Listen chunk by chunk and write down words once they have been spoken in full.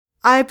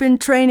I've been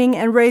training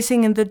and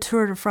racing in the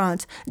Tour de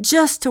France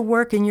just to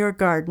work in your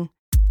garden.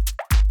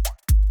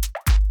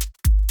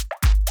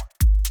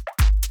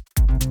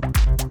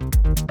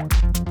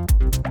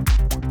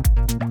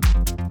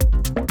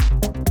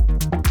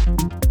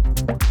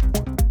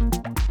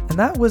 And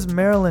that was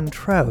Marilyn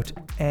Trout.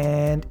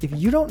 And if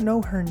you don't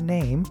know her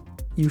name,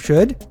 you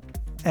should.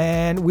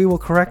 And we will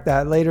correct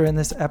that later in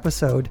this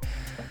episode.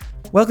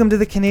 Welcome to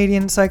the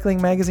Canadian Cycling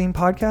Magazine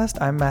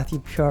podcast. I'm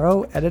Matthew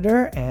Piaro,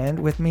 editor, and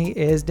with me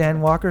is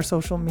Dan Walker,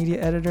 social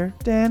media editor.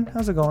 Dan,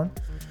 how's it going?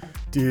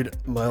 Dude,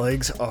 my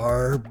legs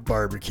are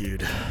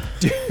barbecued.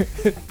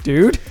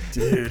 Dude?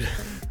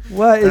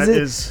 What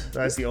is it?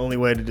 That's the only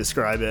way to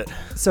describe it.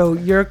 So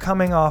you're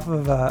coming off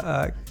of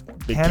a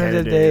Big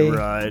Canada Day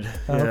ride.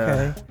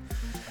 Okay.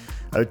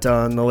 Yeah. Out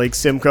on the Lake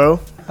Simcoe.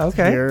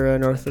 Okay. Here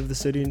north of the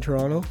city in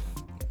Toronto.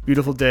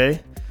 Beautiful day.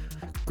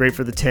 Great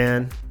for the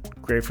tan.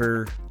 Great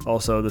for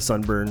also the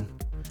sunburn.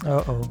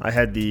 Uh-oh. I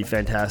had the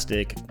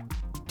fantastic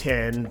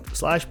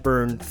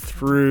tan/burn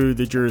through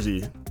the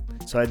jersey.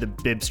 So I had the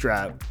bib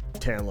strap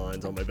tan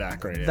lines on my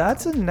back right now.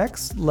 That's a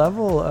next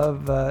level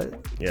of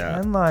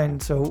tan line.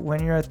 So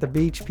when you're at the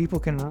beach, people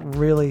can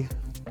really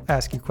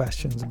ask you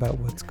questions about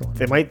what's going on.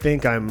 They might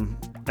think I'm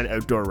an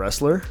outdoor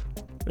wrestler.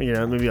 You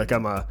know, maybe like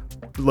I'm a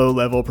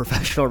low-level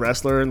professional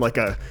wrestler in like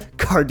a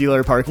car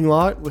dealer parking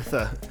lot with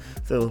the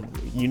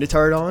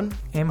unitard on.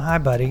 Aim high,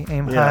 buddy.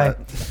 Aim high.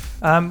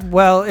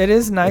 Well, it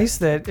is nice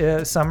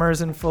that summer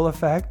is in full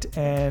effect,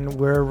 and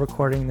we're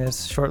recording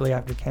this shortly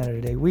after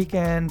Canada Day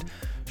weekend,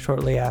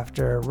 shortly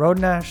after Road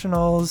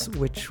Nationals,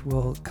 which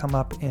will come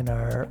up in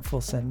our Full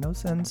Send No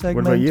Send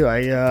segment. What about you?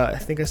 I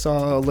think I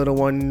saw a little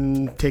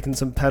one taking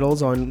some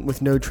pedals on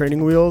with no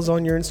training wheels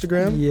on your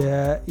Instagram.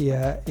 Yeah.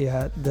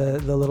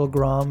 The little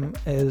Grom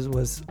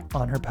was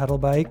on her pedal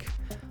bike.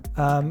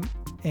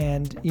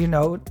 And, you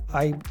know,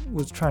 I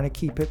was trying to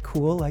keep it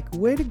cool, like,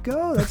 way to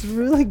go, that's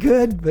really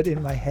good. But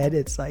in my head,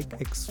 it's like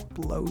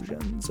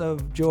explosions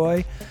of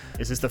joy.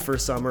 Is this the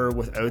first summer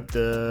without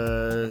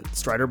the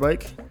Strider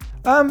bike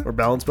or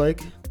balance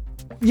bike?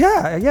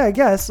 Yeah, I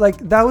guess. Like,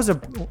 that was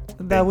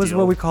deal.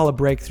 what we call a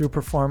breakthrough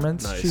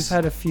performance. Nice. She's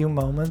had a few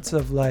moments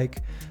of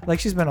like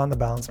she's been on the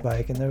balance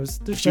bike, and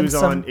if she was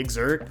on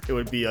Exert, it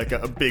would be like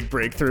a big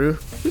breakthrough.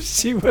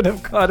 She would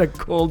have got a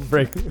cold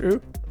breakthrough.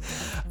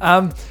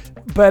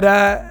 But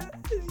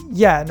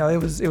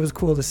it was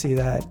cool to see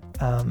that.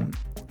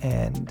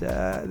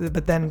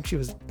 But then she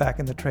was back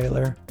in the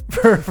trailer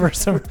for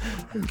some,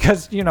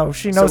 because, you know,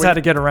 she knows how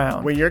to get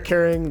around. When you're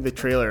carrying the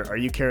trailer, are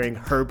you carrying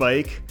her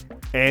bike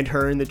and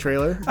her in the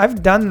trailer?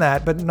 I've done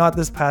that, but not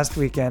this past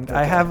weekend. Okay.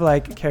 I have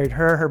carried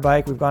her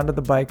bike. We've gone to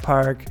the bike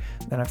park.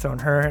 Then I've thrown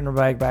her and her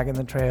bike back in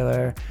the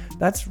trailer.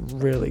 That's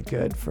really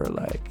good for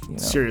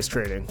serious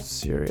training.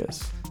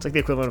 Serious. It's like the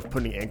equivalent of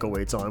putting ankle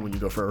weights on when you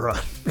go for a run.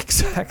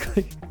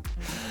 Exactly.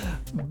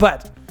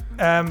 But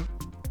summertime.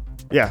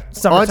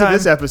 On to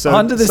this episode.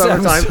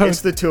 Summertime.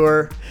 It's the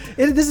tour.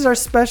 This is our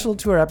special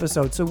tour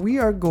episode. So we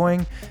are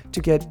going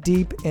to get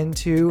deep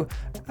into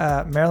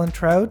Marilyn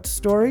Trout's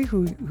story,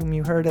 whom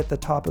you heard at the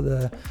top of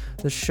the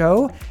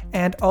show,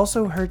 and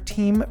also her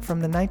team from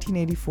the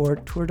 1984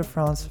 Tour de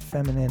France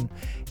Féminine.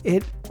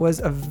 It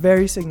was a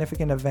very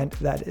significant event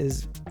that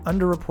is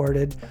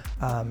underreported.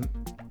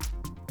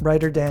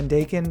 Writer Dan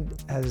Dakin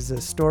has a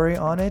story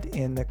on it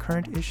in the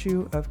current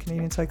issue of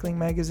Canadian Cycling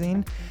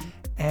Magazine,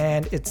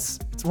 and it's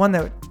one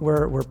that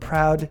we're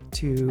proud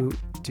to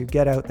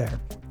get out there.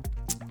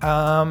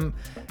 And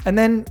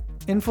then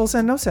in Full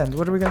Send No Send,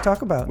 what are we going to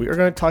talk about? We are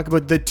going to talk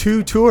about the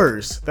two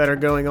tours that are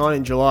going on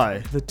in July.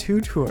 The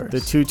two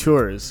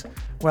tours.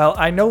 Well,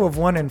 I know of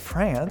one in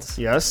France.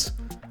 Yes.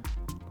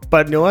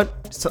 But you know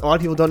what? A lot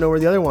of people don't know where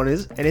the other one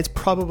is, and it's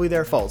probably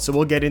their fault. So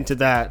we'll get into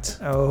that.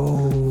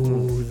 Oh,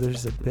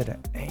 there's a bit of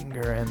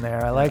anger in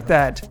there. I like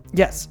that.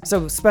 Yes.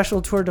 So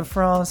special Tour de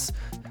France,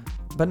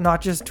 but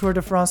not just Tour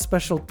de France,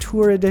 special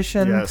tour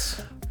edition.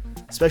 Yes.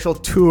 Special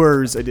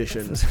tours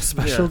edition.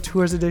 Special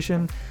tours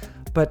edition.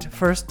 But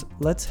first,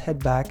 let's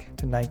head back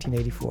to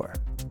 1984.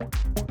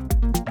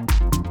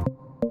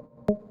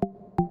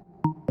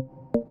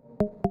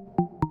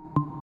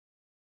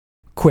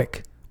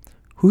 Quick.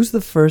 Who's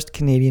the first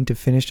Canadian to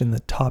finish in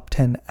the top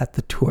 10 at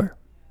the Tour?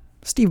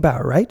 Steve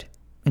Bauer, right?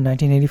 In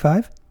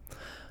 1985?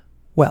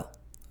 Well,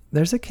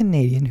 there's a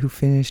Canadian who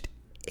finished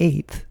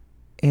 8th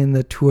in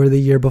the Tour the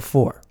year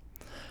before.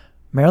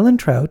 Marilyn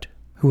Trout,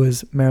 who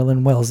was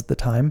Marilyn Wells at the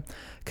time,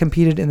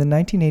 competed in the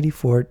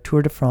 1984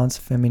 Tour de France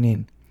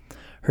Féminine.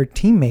 Her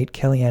teammate,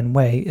 Kellyanne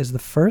Way, is the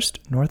first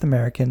North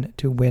American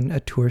to win a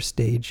Tour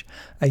stage,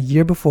 a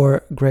year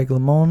before Greg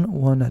LeMond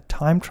won a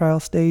time trial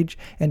stage,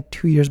 and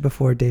 2 years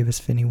before Davis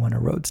Phinney won a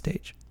road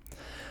stage.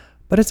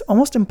 But it's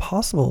almost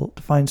impossible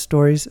to find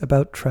stories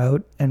about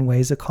Trout and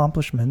Way's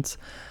accomplishments,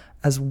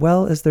 as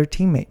well as their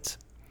teammates,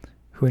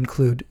 who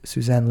include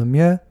Suzanne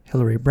Lemieux,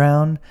 Hilary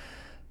Brown,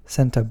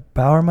 Senta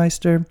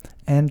Bauermeister,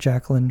 and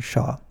Jacqueline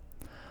Shaw.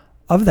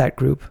 Of that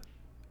group,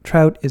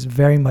 Trout is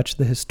very much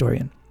the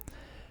historian.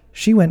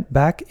 She went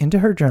back into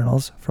her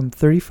journals from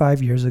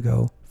 35 years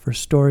ago for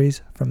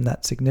stories from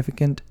that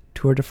significant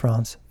Tour de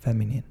France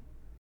Féminine.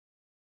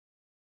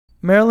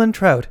 Marilyn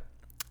Trout,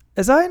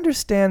 as I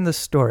understand the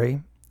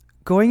story,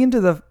 going into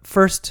the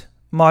first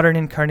modern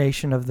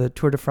incarnation of the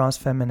Tour de France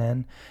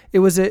Féminine, it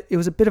was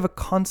a bit of a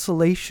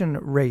consolation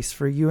race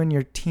for you and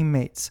your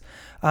teammates.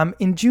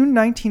 In June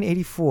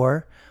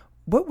 1984,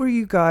 what were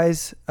you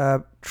guys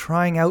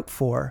trying out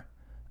for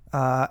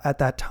at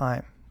that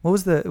time? What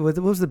was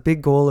the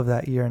big goal of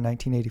that year in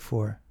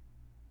 1984?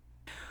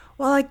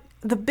 Well,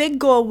 the big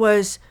goal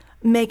was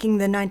making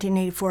the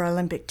 1984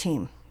 Olympic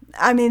team.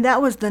 I mean, that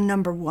was the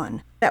number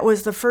one. That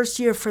was the first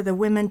year for the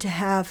women to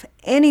have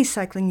any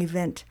cycling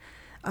event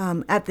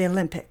at the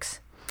Olympics.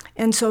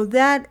 And so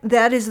that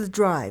is the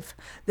drive.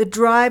 The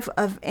drive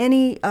of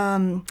any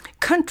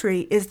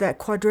country is that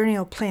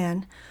quadrennial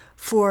plan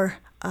for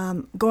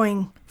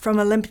going from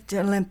Olympic to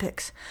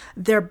Olympics.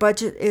 Their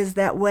budget is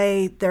that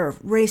way. Their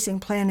racing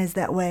plan is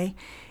that way.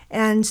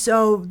 And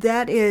so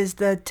that is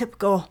the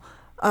typical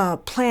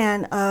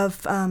plan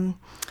of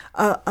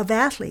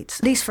athletes.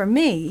 At least for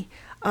me,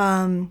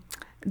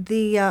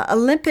 the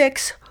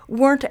Olympics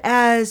weren't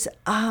as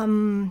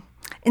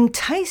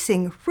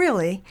enticing,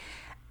 really,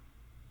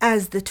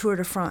 as the Tour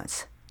de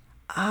France.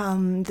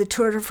 The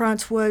Tour de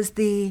France was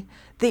the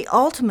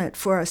ultimate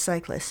for a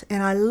cyclist,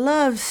 and I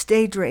love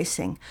stage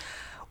racing.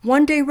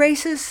 One-day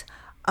races,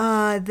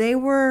 they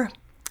were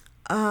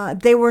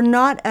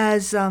not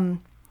as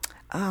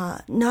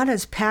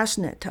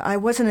passionate. I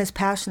wasn't as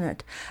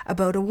passionate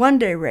about a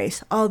one-day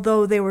race,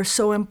 although they were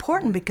so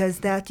important because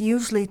that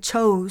usually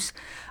chose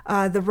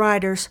the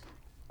riders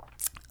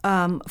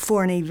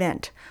for an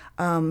event.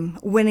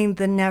 Winning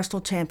the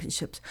national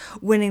championships,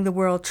 winning the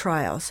world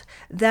trials.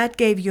 That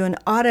gave you an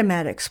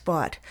automatic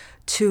spot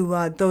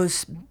to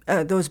those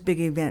big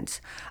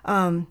events.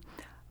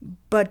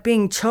 But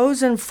being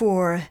chosen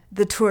for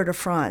the Tour de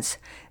France,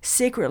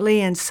 secretly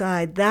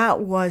inside,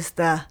 that was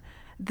the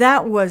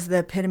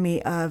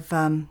epitome of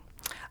a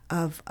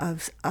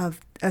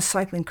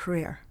cycling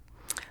career.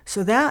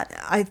 So that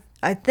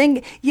I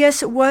think,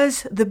 yes, it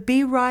was the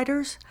B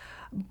riders.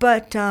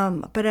 But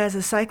as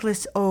a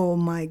cyclist, oh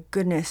my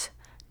goodness,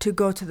 to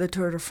go to the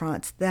Tour de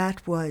France,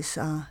 that was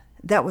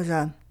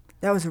a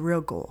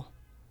real goal.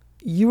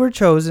 You were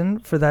chosen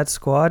for that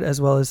squad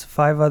as well as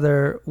 5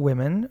 other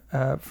women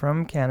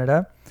from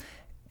Canada,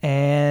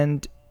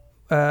 and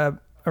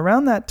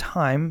around that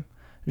time,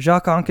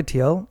 Jacques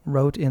Anquetil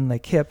wrote in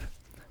L'Équipe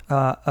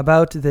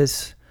about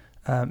this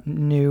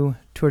new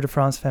Tour de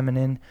France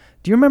Féminine.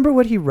 Do you remember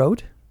what he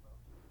wrote?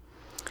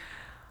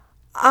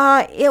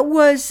 It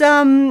was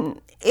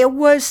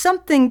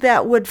something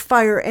that would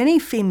fire any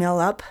female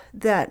up,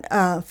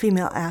 that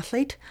female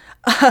athlete.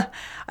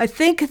 I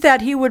think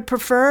that he would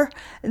prefer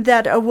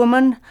that a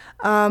woman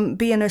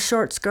be in a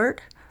short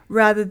skirt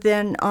rather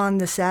than on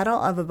the saddle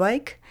of a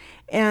bike,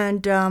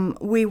 and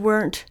we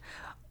weren't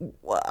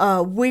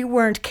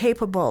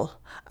capable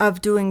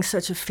of doing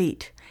such a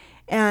feat.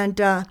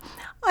 And I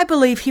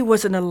believe he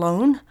wasn't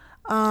alone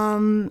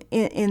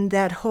in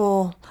that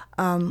whole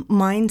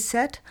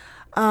mindset.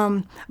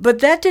 But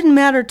that didn't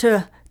matter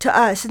to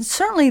us, and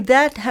certainly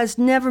that has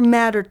never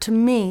mattered to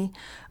me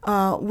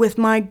with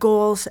my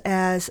goals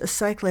as a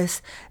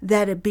cyclist,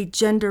 that it be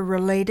gender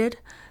related.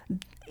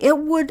 It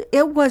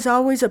was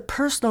always a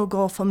personal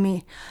goal for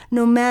me,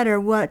 no matter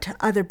what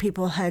other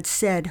people had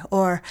said,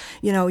 or,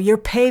 you're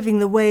paving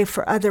the way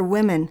for other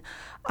women.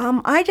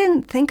 I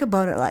didn't think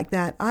about it like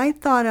that. I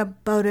thought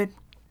about it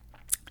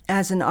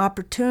as an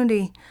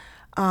opportunity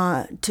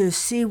to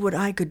see what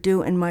I could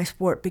do in my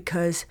sport,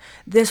 because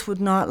this would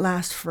not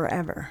last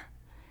forever.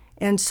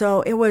 And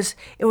so it was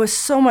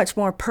so much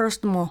more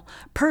personal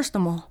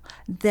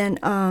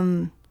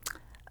than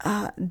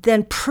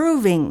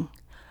proving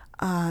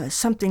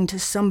something to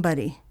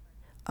somebody.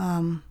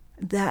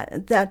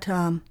 That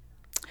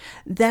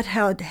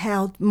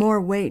held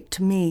more weight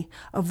to me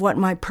of what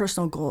my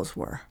personal goals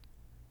were.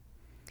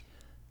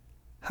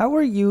 How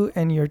were you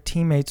and your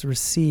teammates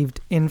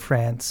received in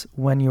France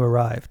when you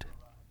arrived?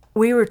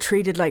 We were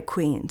treated like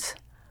queens.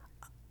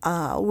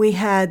 We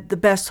had the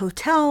best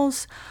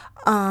hotels.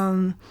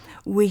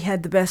 We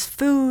had the best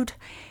food.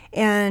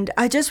 And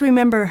I just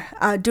remember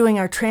doing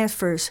our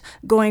transfers,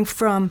 going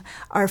from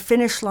our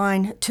finish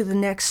line to the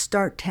next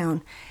start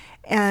town,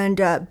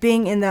 and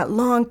being in that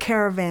long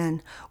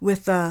caravan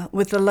with the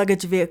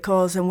luggage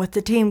vehicles and with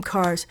the team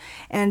cars.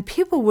 And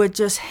people would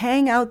just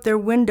hang out their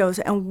windows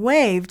and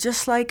wave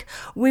just like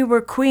we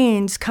were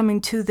queens coming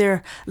to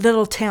their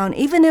little town,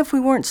 even if we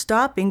weren't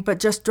stopping, but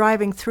just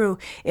driving through.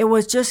 It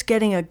was just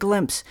getting a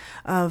glimpse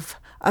of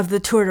the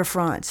Tour de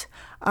France.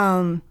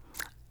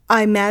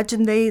 I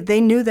imagine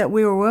they knew that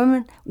we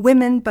were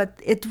women, but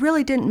it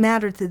really didn't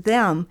matter to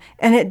them,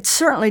 and it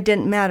certainly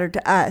didn't matter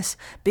to us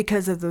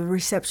because of the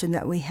reception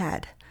that we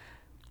had.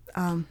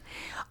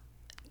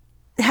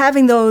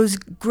 Having those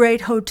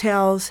great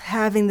hotels,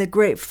 having the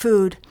great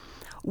food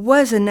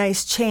was a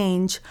nice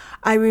change.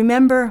 I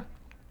remember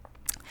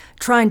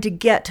trying to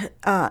get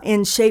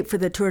in shape for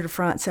the Tour de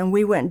France, and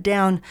we went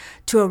down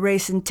to a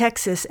race in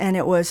Texas, and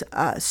it was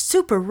a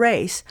super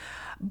race.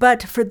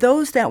 But for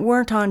those that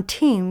weren't on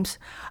teams,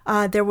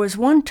 there was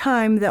one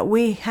time that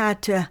we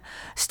had to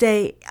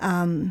stay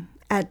in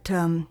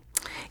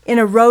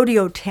a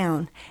rodeo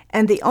town,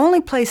 and the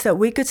only place that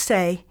we could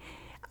stay,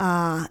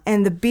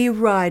 and the B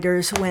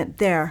riders went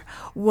there,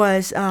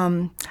 was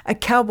a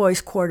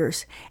cowboy's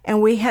quarters,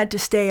 and we had to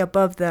stay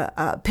above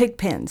the pig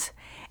pens.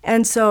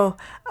 And so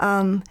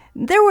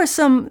there were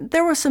some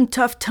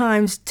tough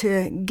times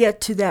to get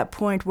to that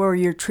point where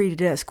you're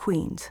treated as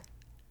queens.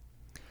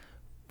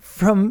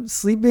 From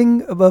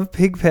sleeping above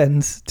pig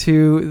pens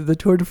to the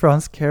Tour de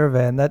France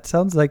caravan, that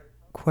sounds like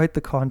quite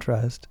the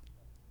contrast.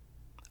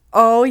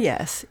 Oh,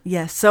 yes.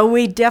 So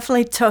we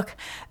definitely took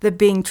the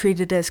being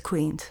treated as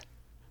queens.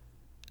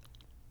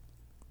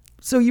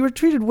 So you were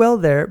treated well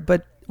there,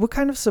 but what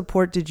kind of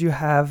support did you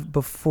have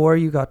before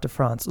you got to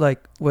France?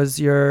 Like, was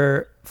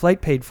your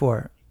flight paid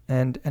for?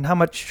 And how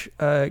much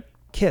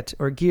kit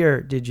or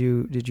gear did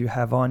you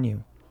have on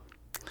you?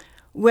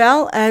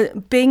 Well,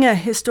 being a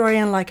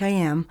historian like I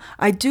am,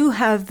 I do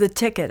have the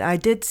ticket. I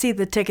did see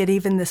the ticket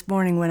even this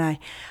morning when I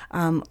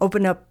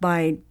opened up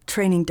my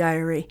training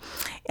diary.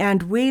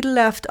 And we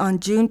left on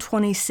June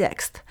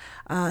 26th,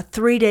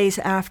 3 days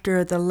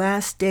after the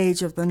last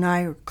stage of the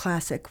Niagara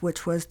Classic,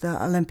 which was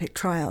the Olympic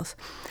trials.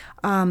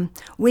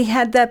 We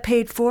had that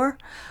paid for.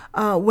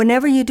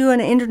 Whenever you do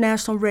an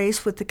international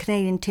race with the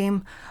Canadian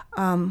team,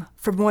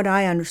 from what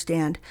I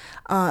understand,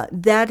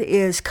 that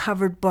is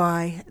covered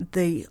by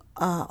the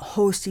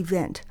host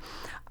event.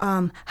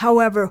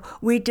 However,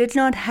 we did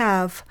not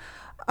have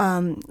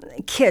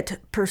kit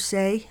per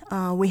se.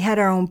 We had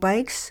our own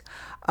bikes.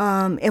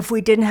 If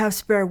we didn't have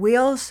spare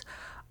wheels,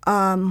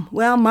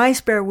 well, my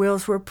spare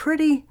wheels were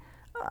pretty...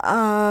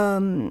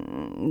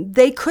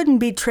 they couldn't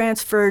be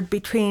transferred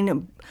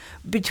between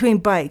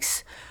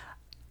bikes.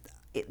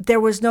 There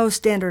was no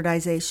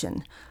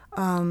standardization.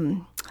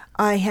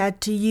 I had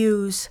to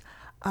use,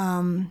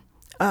 in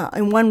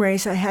one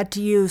race, I had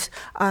to use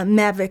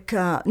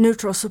Mavic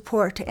neutral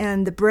support,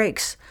 and the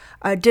brakes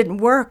didn't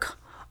work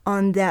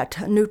on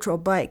that neutral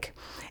bike.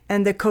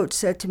 And the coach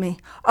said to me,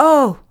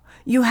 "Oh,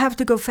 you have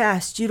to go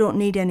fast. You don't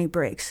need any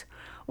brakes."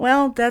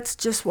 Well, that's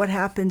just what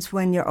happens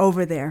when you're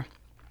over there.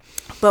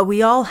 But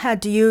we all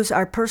had to use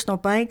our personal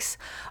bikes,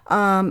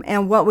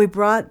 and what we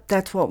brought,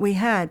 that's what we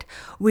had.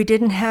 We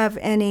didn't have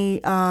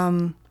any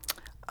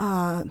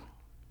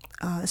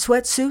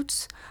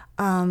sweatsuits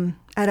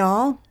at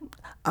all.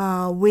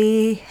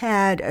 We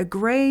had a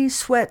gray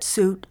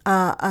sweatsuit,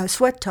 a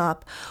sweat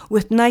top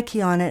with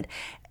Nike on it,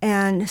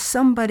 and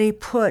somebody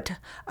put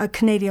a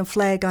Canadian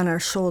flag on our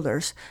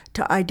shoulders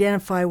to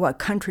identify what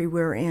country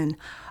we were in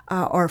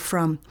or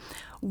from.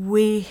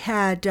 We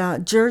had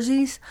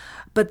jerseys,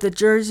 but the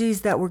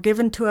jerseys that were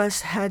given to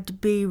us had to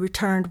be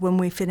returned when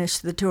we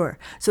finished the tour.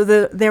 So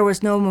there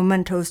was no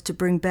mementos to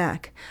bring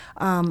back.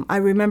 I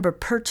remember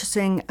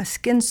purchasing a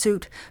skin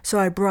suit, so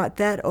I brought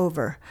that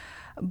over.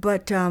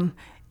 But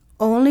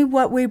only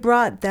what we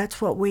brought, that's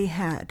what we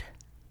had.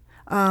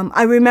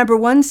 I remember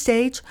one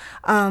stage,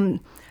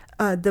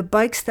 the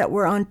bikes that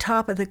were on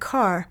top of the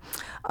car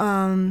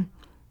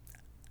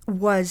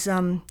was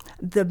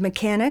the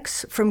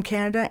mechanics from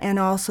Canada and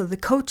also the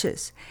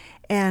coaches.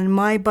 And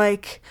my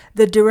bike,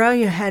 the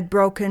derailleur had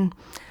broken,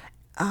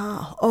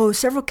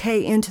 several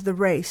K into the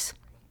race.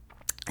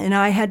 And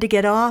I had to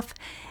get off,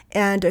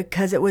 and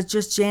because it was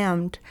just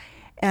jammed.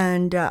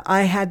 And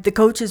I had the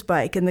coach's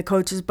bike, and the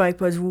coach's bike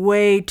was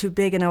way too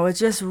big, and I was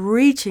just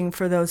reaching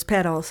for those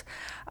pedals.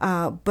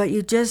 But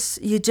you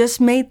just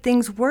made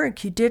things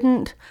work. You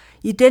didn't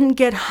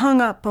get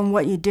hung up on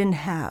what you didn't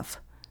have.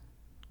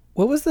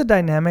 What was the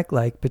dynamic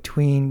like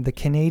between the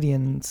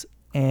Canadians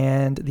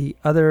and the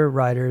other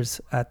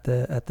riders at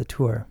the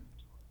tour?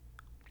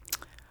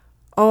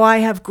 Oh, I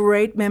have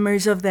great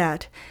memories of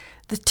that.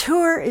 The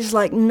tour is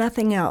like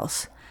nothing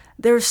else.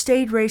 There are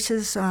stage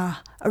races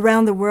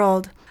around the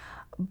world,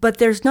 but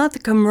there's not the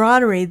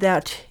camaraderie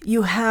that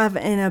you have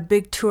in a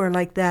big tour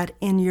like that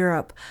in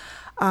Europe,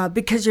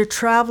 because you're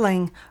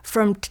traveling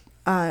from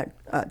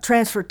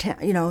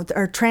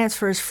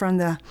transfers from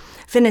the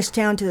finish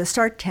town to the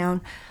start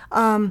town.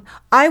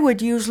 I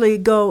would usually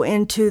go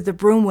into the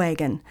broom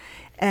wagon,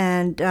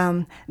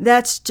 and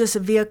that's just a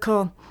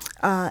vehicle.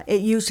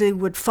 It usually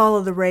would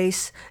follow the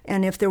race,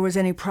 and if there was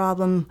any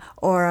problem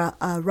or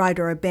a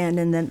rider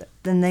abandoned,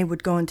 then they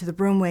would go into the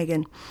broom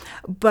wagon.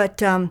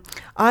 But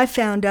I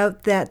found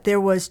out that it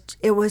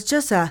was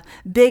just a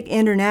big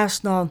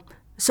international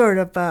sort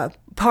of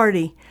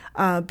party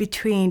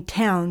between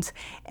towns,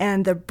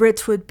 and the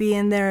Brits would be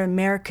in there,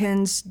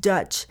 Americans,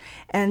 Dutch,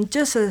 and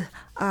just a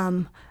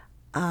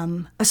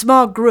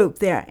small group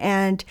there.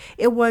 And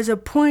it was a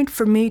point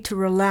for me to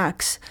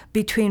relax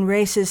between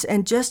races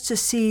and just to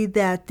see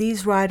that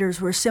these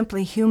riders were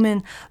simply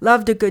human,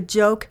 loved a good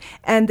joke,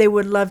 and they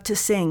would love to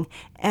sing.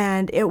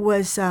 And it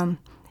was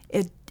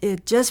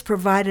it just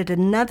provided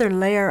another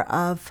layer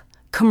of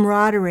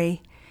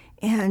camaraderie,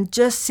 and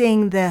just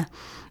seeing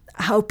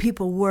how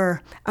people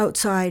were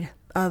outside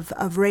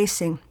of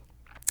racing.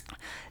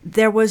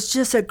 There was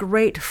just a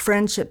great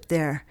friendship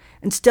there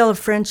and still a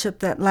friendship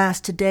that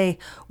lasts today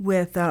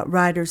with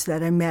riders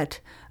that I met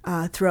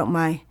throughout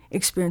my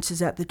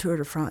experiences at the Tour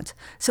de France.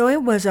 So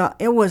it was a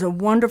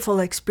wonderful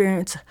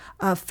experience,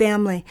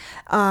 family.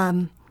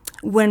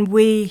 When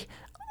we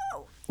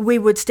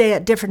would stay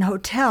at different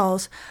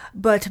hotels,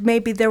 but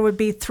maybe there would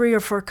be 3 or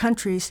 4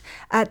 countries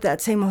at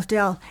that same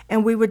hotel,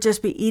 and we would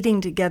just be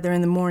eating together in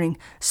the morning.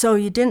 So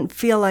you didn't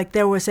feel like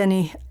there was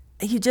any,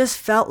 you just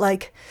felt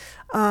like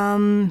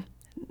a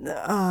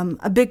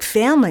big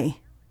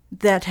family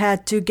that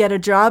had to get a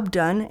job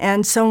done,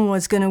 and someone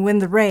was going to win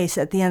the race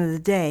at the end of the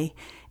day.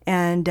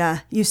 And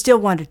you still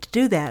wanted to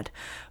do that,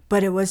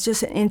 but it was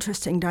just an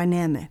interesting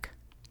dynamic.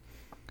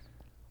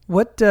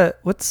 What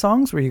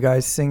songs were you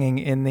guys singing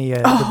in the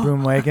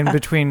broom wagon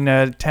between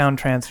town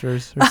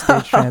transfers or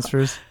stage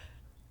transfers?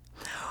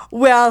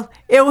 Well,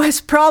 it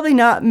was probably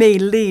not me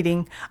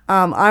leading.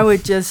 I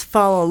would just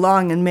follow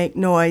along and make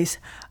noise.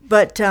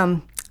 But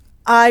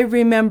I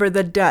remember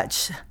the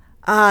Dutch.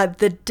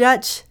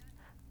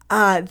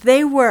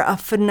 They were a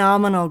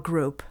phenomenal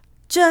group,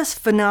 just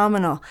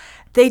phenomenal.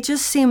 They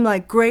just seemed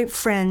like great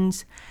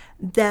friends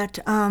that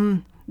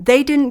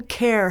they didn't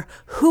care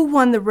who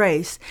won the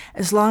race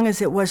as long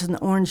as it was an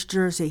orange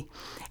jersey.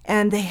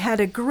 And they had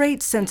a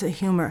great sense of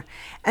humor.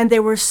 And they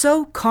were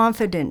so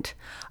confident.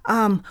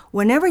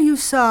 Whenever you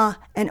saw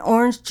an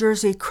orange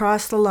jersey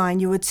cross the line,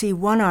 you would see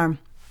one arm.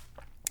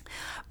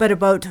 But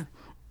about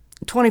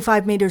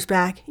 25 meters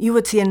back, you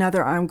would see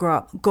another arm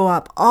go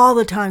up all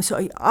the time. So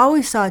you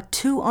always saw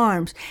 2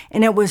 arms,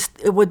 and it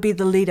would be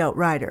the lead-out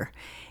rider.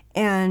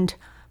 And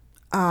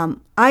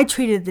I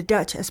treated the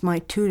Dutch as my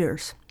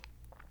tutors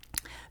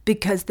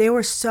because they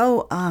were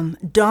so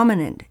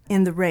dominant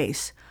in the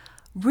race,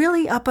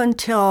 really up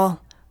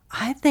until,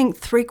 I think,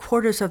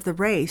 3/4 of the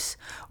race,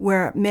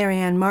 where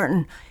Marianne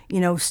Martin,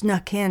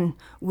 snuck in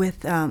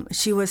with,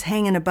 she was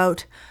hanging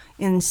about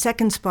in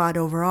second spot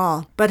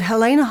overall. But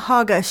Helena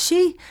Haga,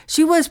 she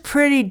was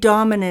pretty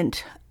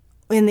dominant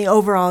in the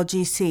overall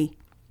GC.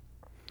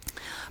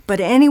 But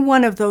any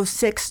one of those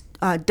 6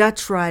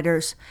 Dutch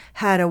riders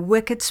had a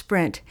wicked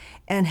sprint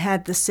and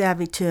had the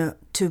savvy to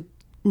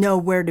know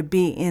where to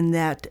be in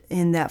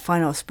that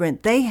final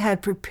sprint. They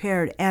had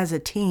prepared as a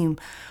team,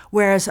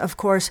 whereas of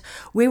course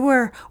we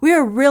were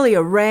really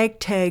a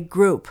ragtag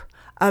group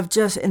of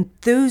just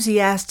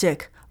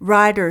enthusiastic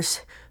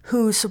riders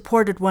who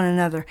supported one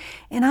another.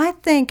 And I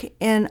think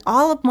in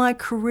all of my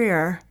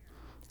career,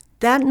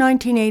 that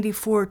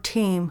 1984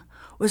 team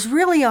was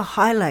really a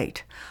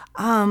highlight.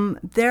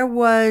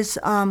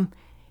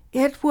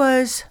 It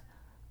was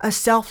a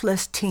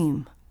selfless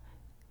team.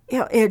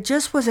 It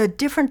just was a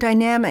different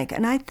dynamic.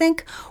 And I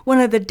think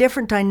one of the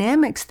different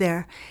dynamics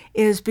there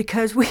is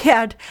because we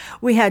had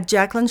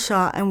Jacqueline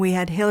Shaw and we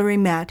had Hilary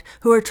Matt,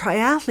 who are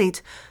triathletes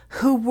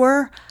who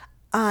were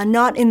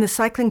not in the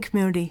cycling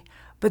community,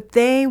 but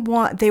they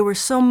were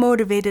so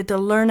motivated to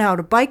learn how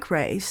to bike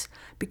race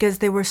because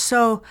they were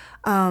so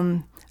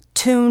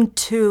tuned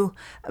to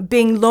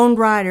being lone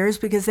riders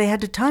because they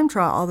had to time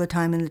trial all the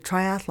time in the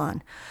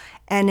triathlon.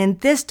 And in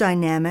this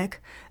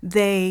dynamic,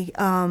 they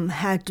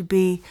had to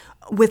be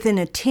within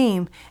a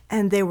team,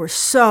 and they were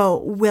so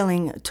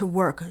willing to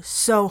work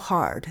so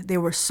hard. They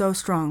were so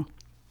strong.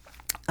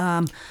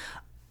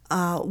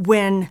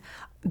 When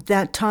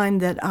that time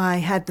that I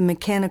had the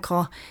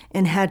mechanical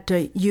and had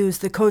to use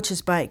the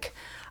coach's bike,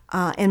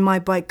 and my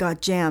bike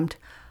got jammed,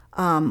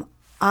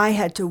 I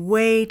had to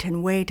wait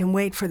and wait and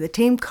wait for the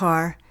team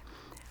car.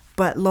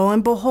 But lo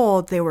and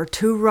behold, there were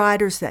 2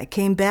 riders that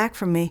came back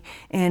from me,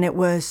 and it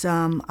was,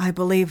 I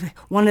believe,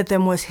 one of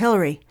them was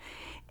Hillary.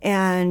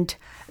 And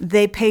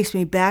they paced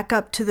me back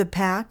up to the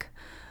pack.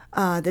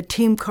 The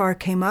team car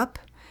came up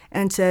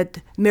and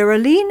said,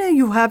 "Marilena,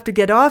 you have to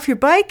get off your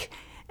bike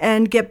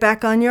and get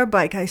back on your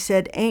bike." I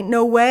said, "Ain't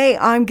no way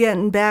I'm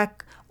getting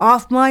back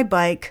off my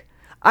bike.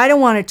 I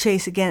don't want to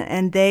chase again."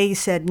 And they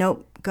said,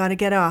 "Nope, got to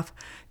get off."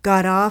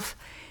 Got off,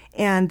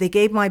 and they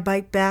gave my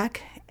bike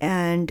back.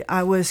 And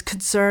I was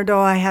concerned,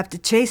 I have to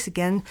chase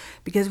again,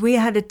 because we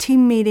had a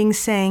team meeting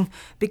saying,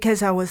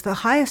 because I was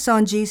the highest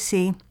on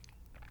GC,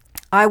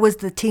 I was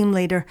the team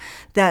leader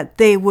that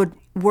they would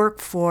work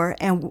for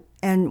and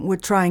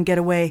would try and get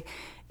away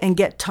and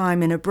get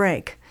time in a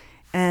break.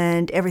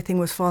 And everything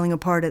was falling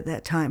apart at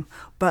that time.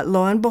 But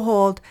lo and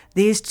behold,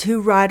 these 2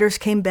 riders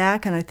came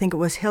back, and I think it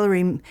was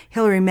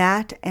Hilary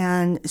Matt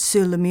and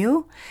Sue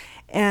Lemieux.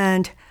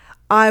 And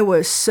I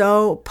was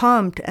so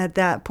pumped at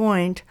that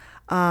point.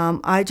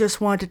 I just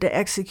wanted to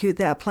execute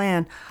that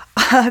plan.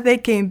 They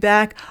came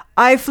back.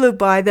 I flew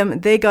by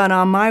them. They got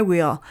on my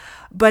wheel.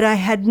 But I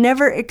had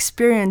never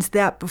experienced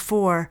that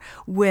before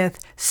with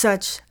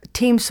such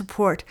team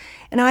support.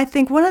 And I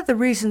think one of the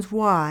reasons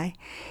why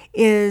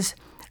is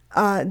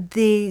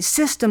the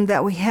system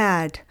that we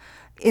had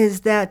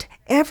is that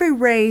every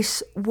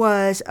race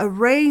was a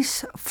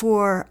race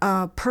for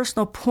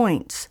personal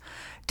points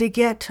to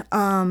get,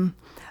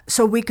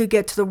 so we could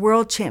get to the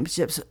World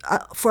Championships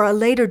for a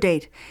later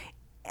date.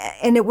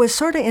 And it was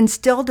sort of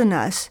instilled in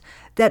us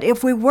that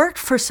if we worked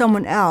for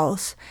someone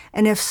else,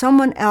 and if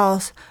someone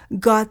else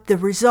got the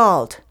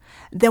result,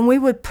 then we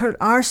would put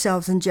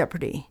ourselves in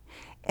jeopardy.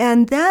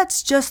 And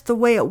that's just the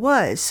way it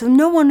was. So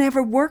no one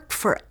ever worked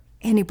for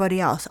anybody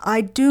else.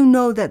 I do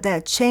know that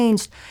that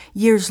changed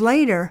years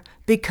later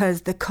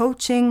because the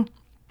coaching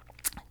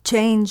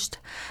changed,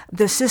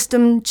 the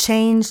system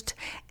changed,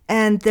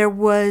 and there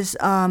was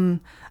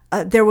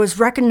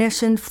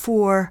recognition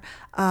for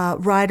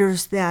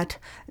riders that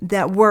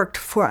worked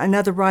for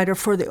another rider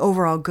for the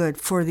overall good,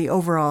 for the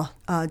overall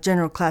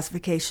general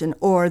classification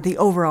or the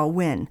overall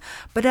win.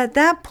 But at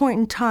that point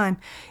in time,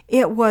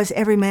 it was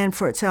every man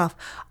for itself.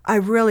 I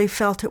really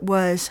felt it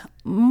was,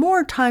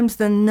 more times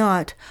than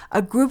not,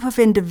 a group of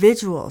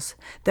individuals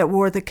that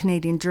wore the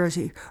Canadian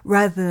jersey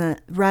rather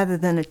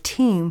than a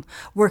team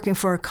working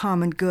for a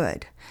common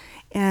good.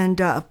 And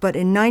but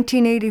in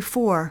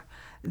 1984,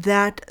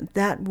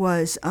 that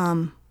was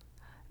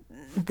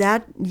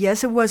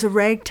yes, it was a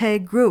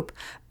ragtag group,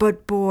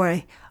 but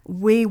boy,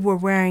 we were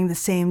wearing the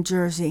same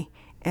jersey,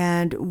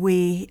 and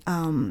we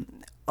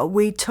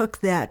took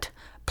that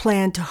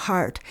plan to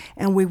heart,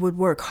 and we would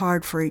work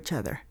hard for each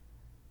other.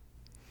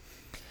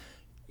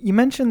 You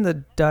mentioned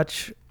the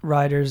Dutch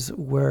riders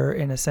were,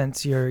 in a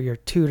sense, your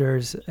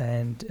tutors,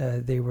 and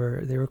they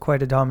were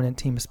quite a dominant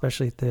team,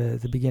 especially at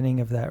the beginning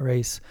of that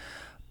race.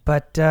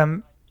 But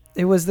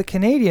it was the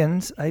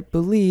Canadians, I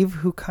believe,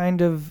 who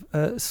kind of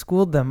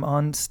schooled them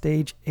on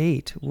stage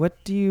 8.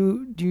 What do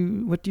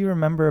you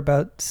remember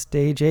about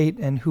stage 8,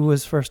 and who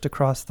was first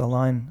across the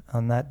line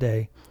on that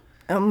day?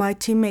 My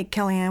teammate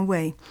Kellyanne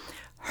Way.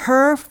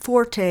 Her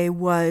forte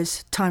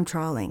was time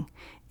trialing,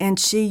 and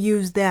she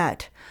used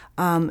that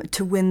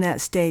to win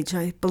that stage.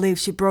 I believe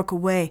she broke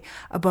away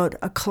about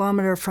a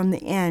kilometer from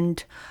the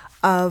end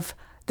of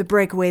the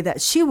breakaway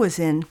that she was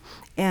in,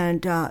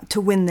 and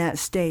to win that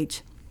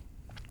stage.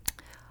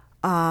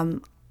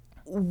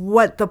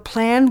 What the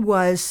plan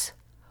was,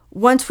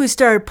 once we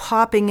started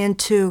popping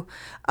into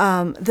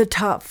the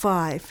top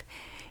 5,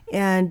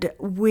 and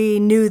we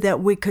knew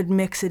that we could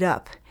mix it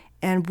up,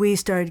 and we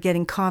started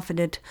getting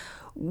confident,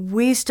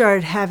 we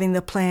started having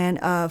the plan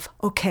of,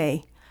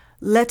 okay,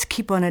 let's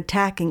keep on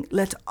attacking.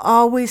 Let's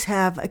always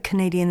have a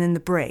Canadian in the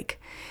break.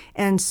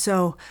 And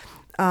so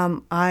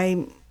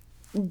I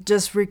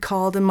just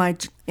recalled in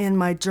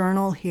my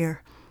journal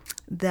here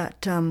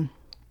that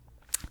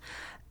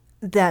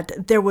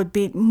that there would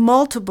be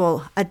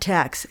multiple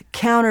attacks,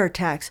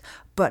 counterattacks,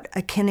 but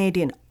a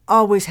Canadian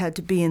always had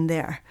to be in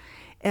there.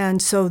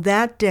 And so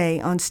that day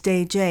on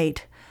stage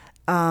 8,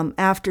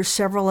 after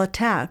several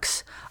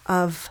attacks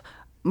of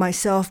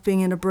myself being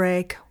in a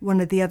break, one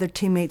of the other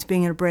teammates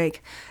being in a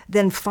break,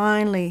 then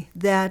finally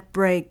that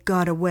break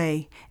got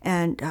away,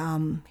 and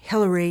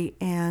Hillary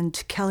and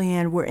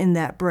Kellyanne were in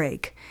that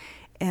break.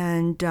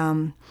 And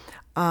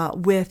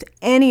with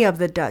any of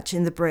the Dutch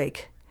in the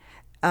break,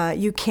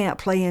 you can't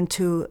play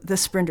into the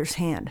sprinter's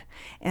hand.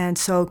 And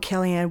so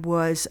Kellyanne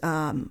was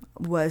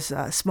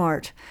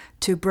smart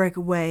to break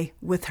away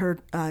with her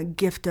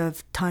gift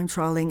of time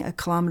trialing a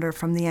kilometer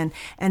from the end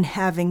and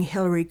having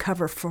Hillary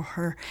cover for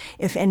her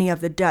if any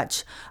of the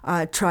Dutch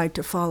tried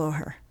to follow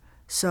her.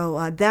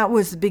 So that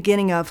was the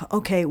beginning of,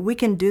 okay, we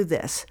can do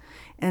this.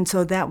 And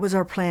so that was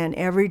our plan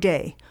every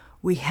day.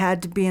 We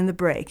had to be in the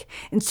break.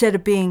 Instead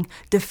of being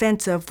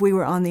defensive, we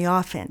were on the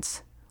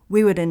offense.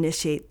 We would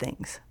initiate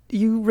things.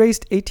 You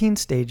raced 18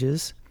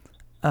 stages.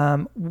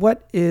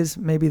 What is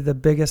maybe the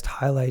biggest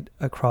highlight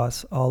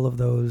across all of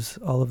those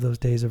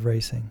days of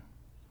racing?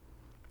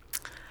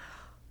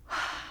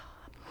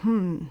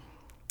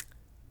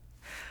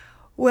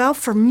 Well,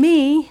 for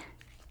me,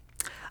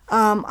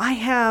 I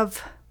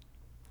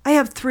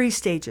have 3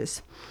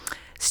 stages.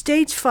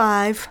 Stage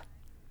 5,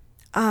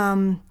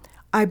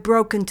 I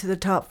broke into the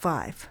top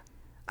 5.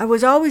 I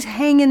was always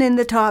hanging in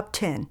the top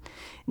 10.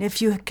 And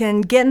if you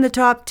can get in the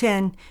top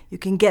 10, you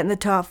can get in the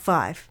top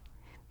 5.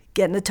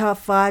 Get in the top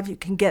 5, you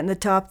can get in the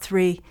top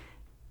 3.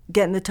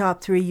 Get in the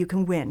top 3, you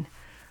can win.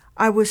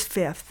 I was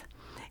 5th.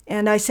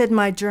 And I said in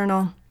my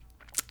journal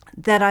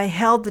that I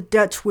held the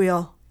Dutch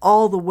wheel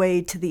all the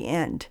way to the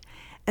end.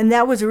 And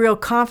that was a real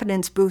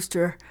confidence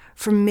booster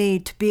for me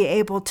to be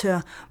able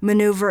to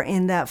maneuver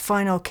in that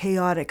final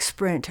chaotic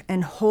sprint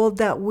and hold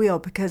that wheel,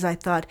 because I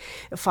thought,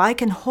 if I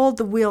can hold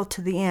the wheel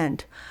to the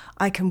end,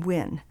 I can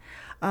win.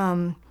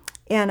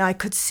 And I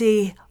could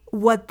see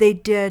what they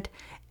did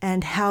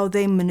and how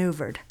they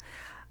maneuvered.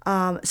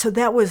 So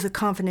that was a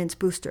confidence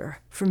booster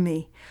for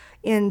me.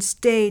 In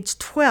stage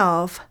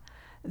 12,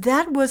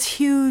 that was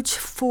huge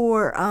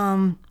for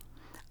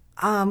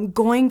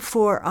going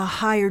for a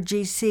higher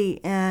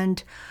GC.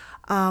 And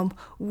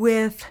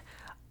with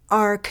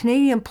our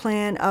Canadian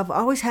plan of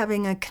always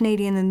having a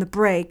Canadian in the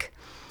break,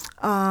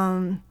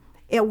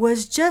 it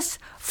was just,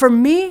 for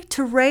me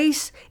to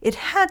race, it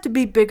had to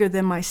be bigger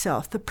than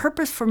myself. The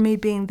purpose for me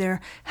being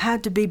there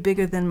had to be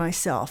bigger than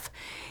myself.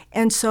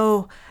 And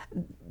so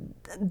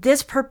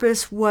this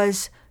purpose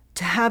was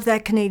to have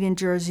that Canadian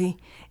jersey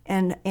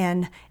and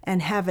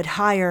have it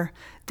higher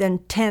than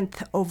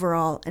 10th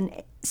overall.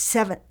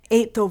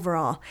 eighth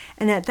overall.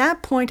 And at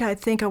that point, I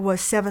think I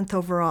was 7th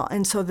overall.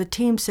 And so the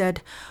team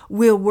said,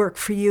 we'll work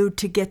for you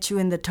to get you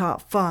in the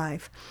top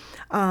 5.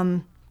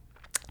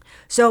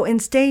 So in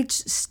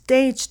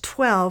stage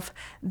 12,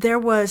 there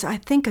was, I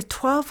think, a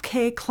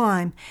 12K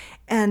climb.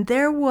 And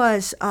there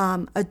was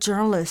a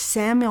journalist,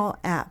 Samuel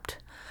Apt,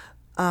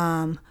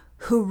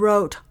 who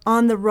wrote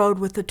On the Road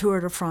with the Tour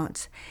de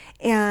France.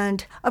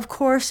 And of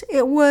course,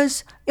 it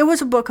was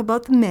a book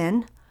about the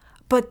men,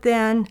 but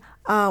then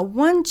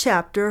one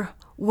chapter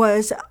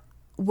was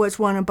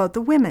one about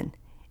the women.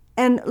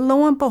 And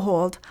lo and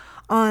behold,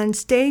 on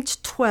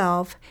stage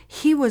 12,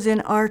 he was in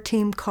our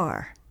team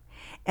car.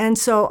 And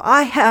so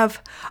I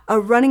have a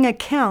running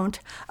account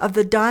of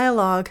the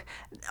dialogue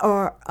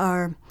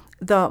or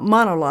the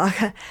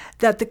monologue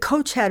that the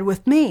coach had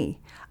with me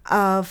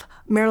of,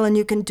 Marilyn,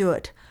 you can do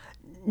it.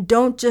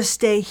 Don't just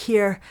stay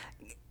here.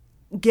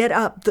 Get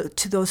up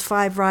to those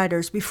 5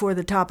 riders before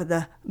the top of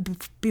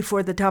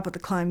the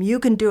climb. You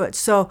can do it.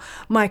 So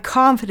my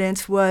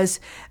confidence was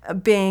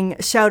being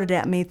shouted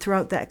at me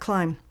throughout that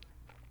climb,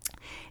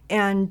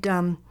 and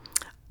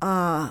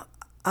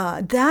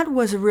that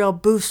was a real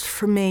boost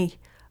for me,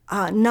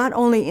 not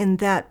only in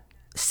that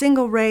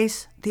single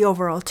race, the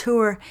overall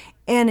tour,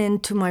 and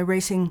into my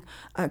racing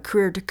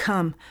career to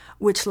come,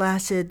 which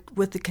lasted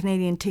with the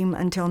Canadian team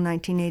until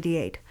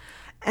 1988.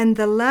 And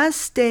the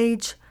last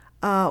stage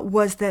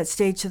was that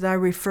stage that I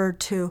referred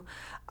to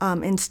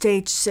in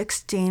stage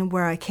 16,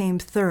 where I came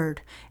 3rd.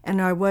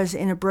 And I was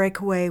in a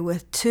breakaway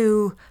with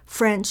 3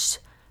 French,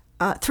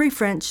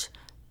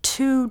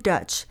 2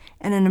 Dutch,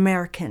 and an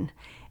American.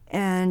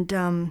 And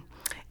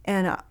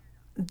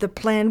the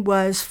plan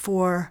was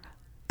for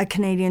a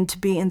Canadian to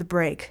be in the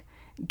break,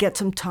 get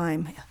some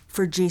time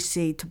for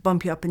GC, to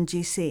bump you up in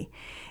GC.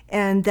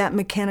 And that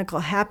mechanical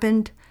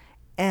happened,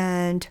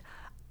 and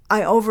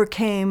I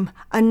overcame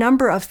a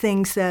number of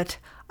things that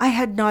I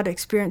had not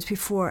experienced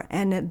before,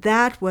 and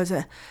that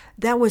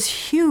was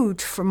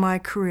huge for my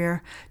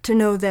career, to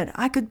know that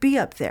I could be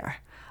up there.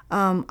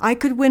 I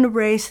could win a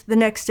race. The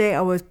next day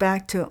I was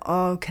back to,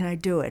 can I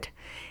do it?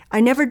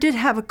 I never did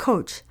have a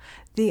coach.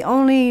 The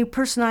only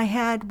person I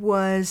had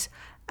was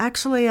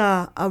actually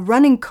a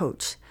running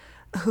coach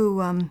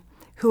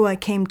who I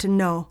came to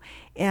know,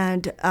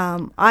 and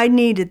I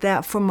needed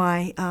that for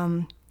my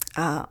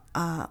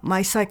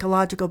my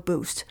psychological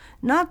boost,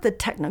 not the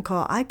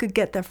technical. I could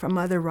get that from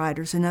other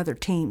riders and other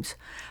teams.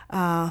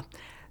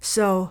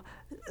 So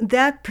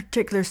that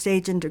particular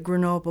stage into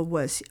Grenoble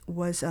was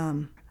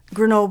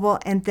Grenoble,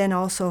 and then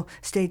also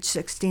stage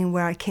 16,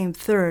 where I came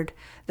 3rd.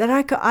 That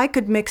I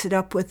could mix it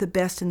up with the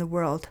best in the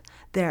world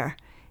there,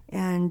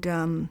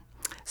 and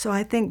so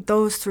I think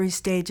those 3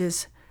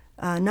 stages,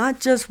 not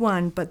just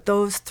one, but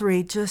those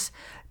 3 just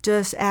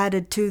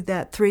added to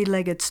that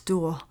 3-legged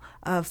stool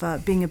of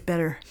being a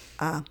better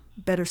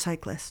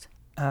cyclist.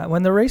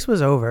 When the race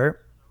was over,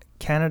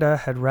 Canada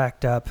had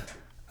racked up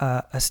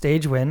a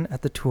stage win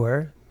at the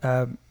Tour.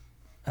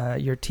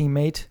 Your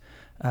teammate,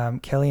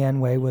 Kellyanne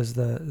Way,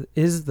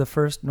 is the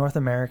first North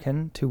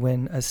American to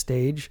win a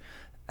stage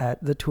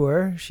at the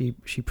Tour. She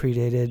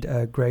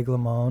predated Greg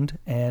LeMond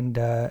and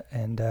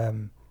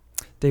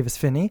Davis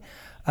Finney.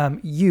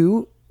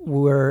 You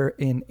were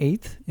in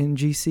 8th in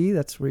GC.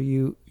 That's where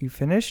you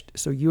finished.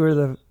 So you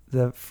were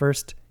the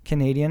first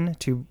Canadian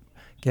to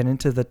get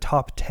into the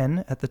top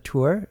 10 at the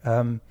Tour,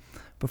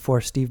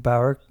 before Steve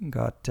Bauer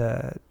got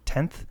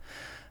 10th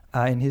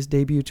in his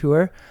debut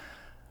tour.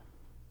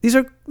 These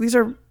are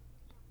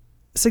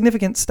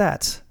significant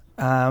stats.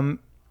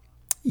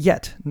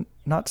 Yet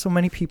not so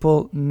many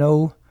people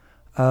know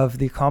of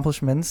the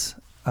accomplishments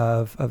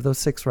of those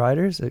 6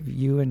 riders, of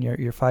you and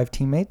your 5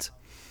 teammates.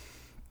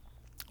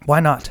 Why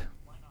not?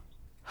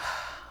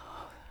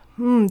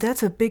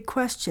 That's a big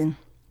question.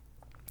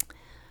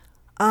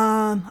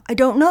 I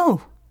don't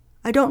know.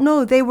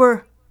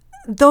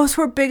 Those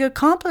were big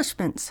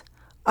accomplishments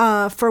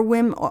for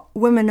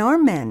women or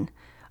men.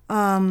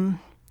 I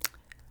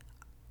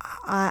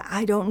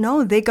don't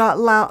know. They got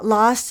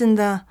lost in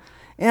the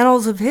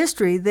annals of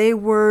history. They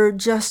were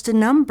just a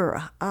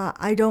number.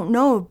 I don't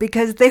know,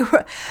 because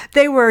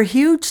they were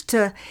huge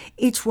to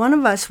each one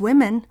of us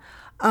women.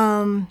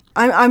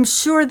 I'm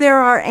sure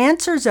there are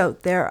answers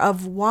out there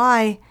of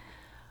why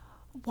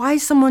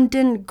someone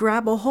didn't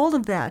grab a hold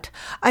of that.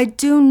 I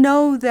do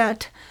know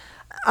that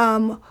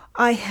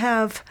I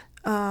have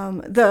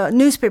the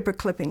newspaper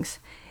clippings,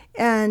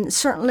 and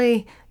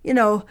certainly,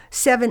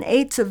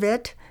 7/8 of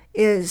it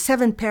is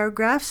 7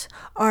 paragraphs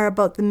are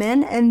about the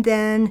men, and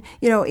then,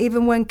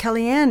 even when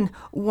Kellyanne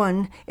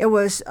won, it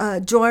was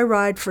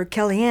Joyride for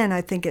Kellyanne,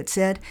 I think it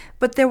said,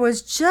 but there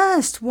was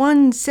just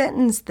one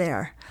sentence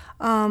there.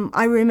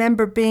 I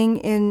remember being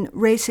in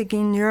racing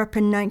in Europe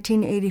in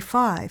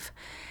 1985,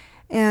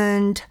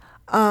 and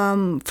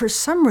for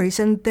some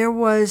reason, there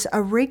was a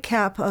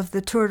recap of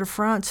the Tour de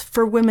France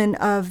for women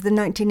of the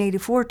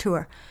 1984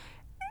 tour.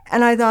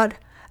 And I thought,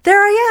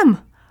 there I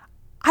am.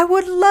 I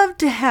would love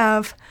to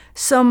have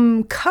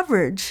some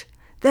coverage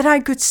that I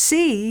could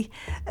see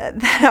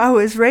that I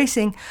was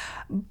racing.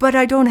 but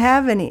I don't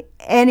have any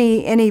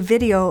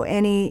video,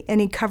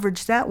 any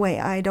coverage that way.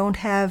 I don't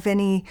have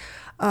any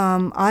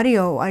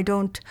audio.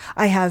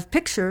 I have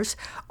pictures.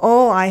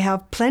 Oh, I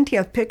have plenty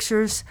of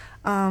pictures.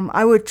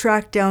 I would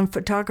track down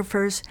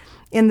photographers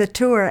in the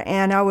tour,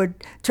 and I would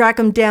track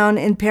them down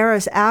in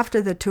Paris after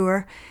the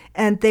tour,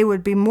 and they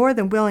would be more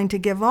than willing to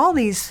give all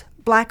these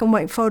black and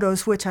white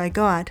photos, which I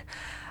got.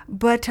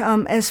 But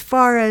as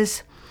far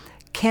as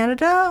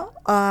Canada,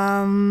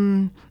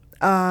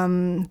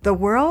 the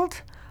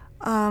world,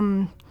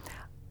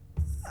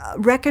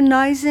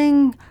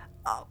 recognizing,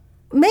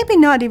 maybe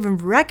not even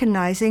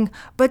recognizing,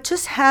 but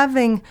just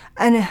having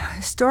an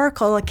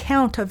historical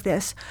account of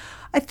this.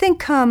 I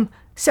think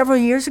several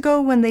years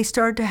ago when they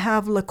started to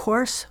have Le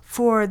Course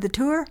for the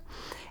tour,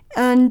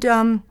 and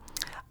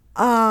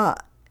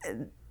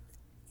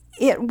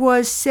it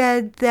was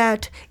said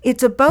that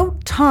it's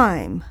about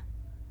time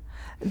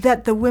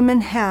that the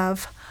women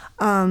have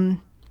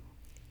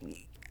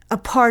a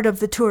part of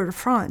the Tour de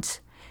France.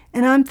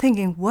 And I'm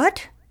thinking,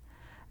 what?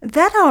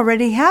 That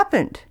already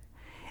happened.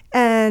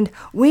 And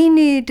we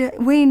need,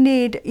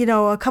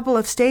 a couple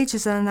of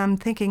stages, and I'm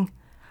thinking,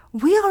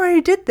 we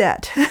already did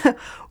that.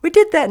 We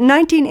did that in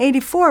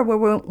 1984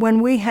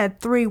 when we had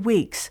 3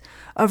 weeks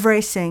of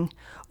racing.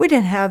 We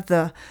didn't have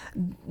the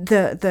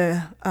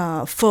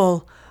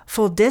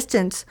full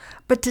distance,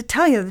 but to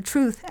tell you the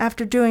truth,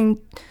 after doing,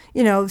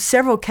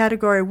 several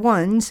Category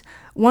 1s,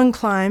 one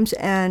climbs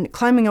and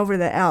climbing over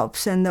the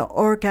Alps and the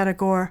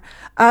Orcadagore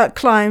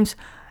climbs,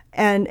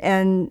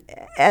 and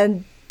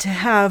to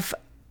have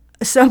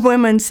some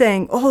women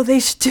saying, oh,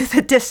 they should do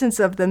the distance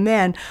of the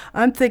men.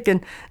 I'm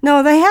thinking,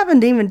 no, they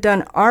haven't even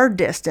done our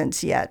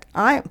distance yet.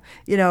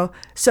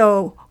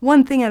 So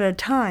one thing at a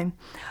time.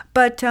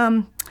 But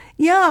I'm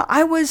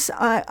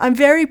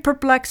very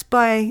perplexed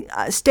by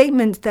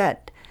statements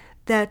that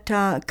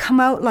come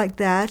out like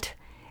that.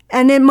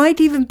 And it might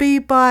even be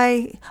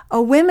by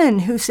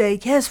women who say,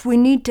 yes, we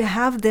need to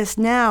have this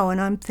now.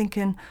 And I'm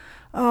thinking,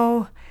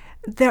 oh,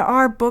 there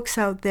are books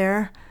out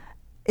there.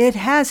 It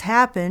has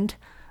happened.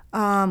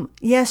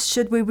 Yes,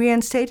 should we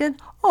reinstate it?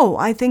 Oh,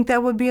 I think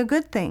that would be a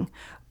good thing.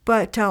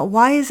 But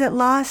why is it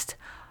lost?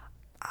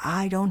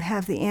 I don't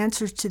have the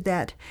answers to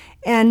that.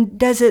 And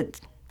does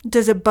it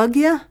bug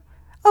you?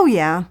 Oh,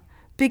 yeah,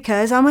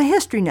 because I'm a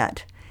history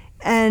nut.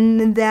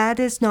 And that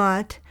is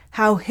not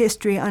how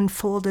history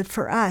unfolded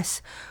for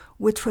us,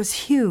 which was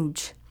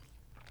huge.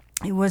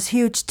 It was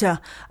huge to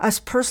us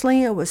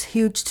personally. It was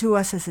huge to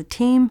us as a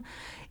team.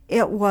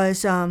 It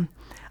was,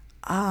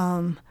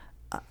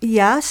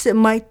 yes, it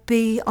might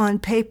be on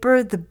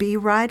paper the B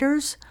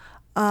riders,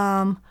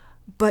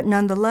 but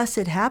nonetheless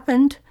it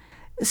happened.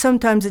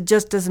 Sometimes it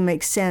just doesn't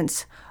make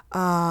sense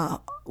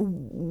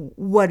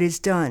what is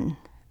done,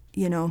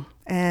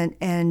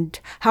 and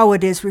how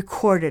it is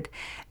recorded,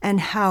 and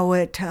how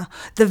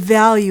the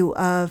value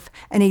of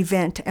an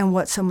event and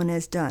what someone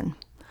has done.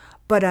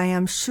 But I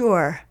am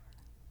sure,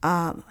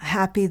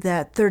 happy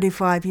that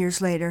 35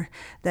 years later,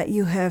 that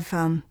you have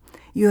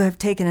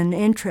taken an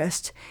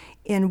interest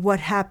in what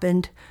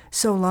happened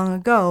so long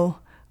ago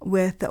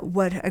with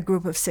what a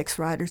group of 6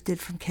 riders did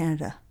from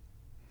Canada.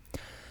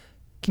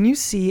 Can you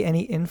see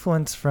any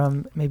influence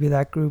from maybe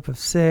that group of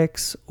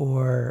 6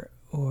 or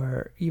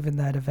even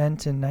that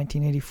event in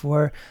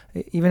 1984,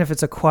 even if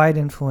it's a quiet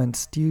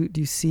influence? Do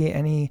you see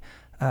any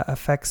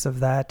effects of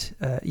that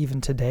even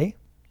today?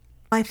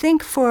 I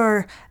think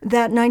for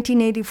that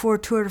 1984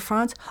 Tour de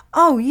France,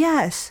 oh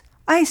yes,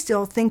 I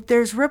still think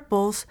there's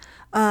ripples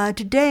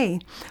today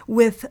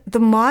with the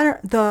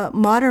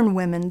modern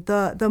women,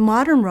 the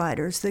modern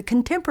riders, the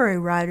contemporary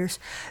riders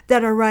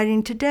that are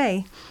riding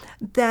today,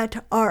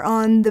 that are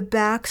on the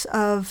backs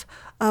of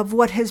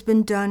what has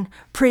been done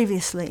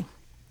previously.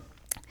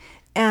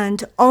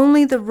 And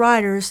only the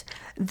riders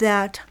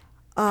that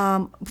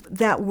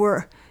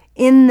were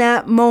in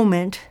that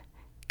moment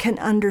can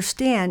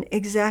understand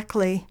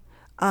exactly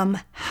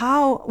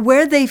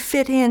where they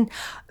fit in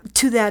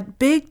to that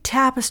big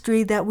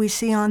tapestry that we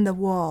see on the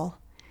wall.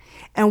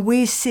 And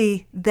we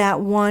see that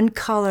one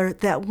color,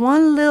 that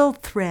one little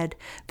thread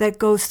that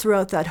goes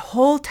throughout that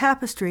whole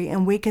tapestry,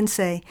 and we can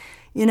say,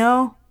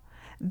 that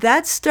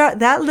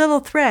little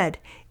thread,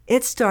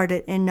 it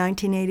started in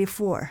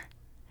 1984.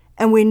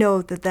 And we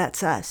know that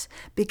that's us,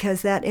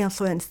 because that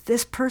influenced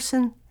this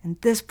person, and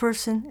this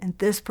person, and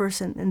this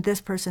person, and this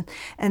person.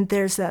 And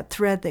there's that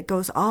thread that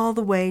goes all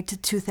the way to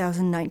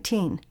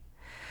 2019.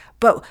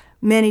 But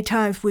many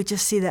times we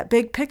just see that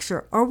big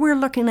picture, or we're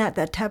looking at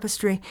that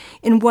tapestry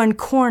in one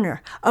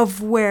corner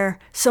of where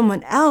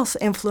someone else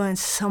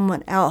influenced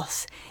someone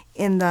else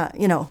in the,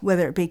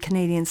 whether it be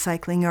Canadian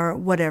cycling or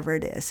whatever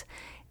it is.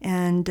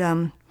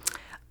 And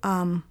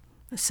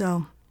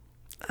so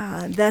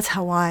that's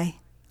how I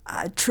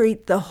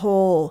treat the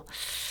whole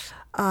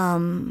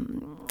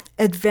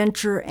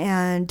adventure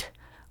and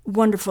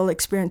wonderful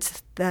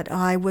experience that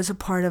I was a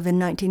part of in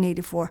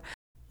 1984.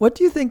 What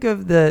do you think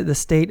of the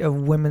state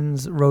of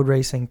women's road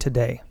racing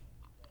today?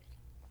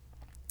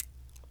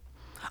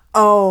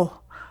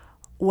 Oh,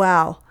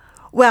 wow.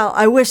 Well,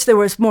 I wish there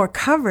was more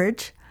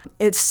coverage.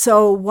 It's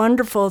so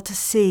wonderful to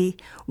see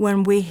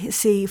when we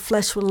see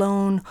Flèche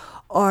Wallonne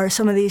or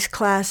some of these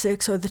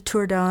classics or the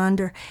Tour Down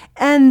Under,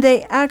 and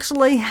they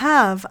actually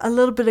have a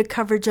little bit of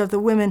coverage of the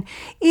women,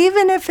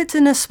 even if it's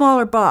in a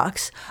smaller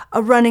box,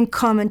 a running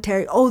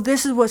commentary. Oh,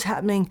 this is what's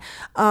happening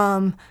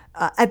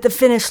at the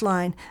finish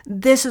line.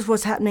 This is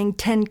what's happening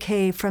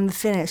 10K from the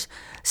finish.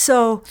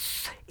 So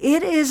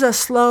it is a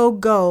slow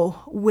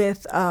go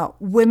with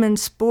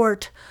women's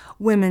sport,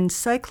 women's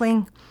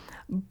cycling,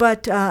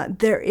 but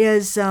there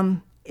is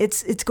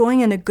it's going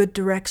in a good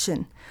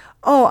direction.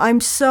 Oh, I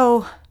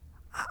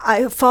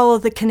follow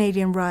the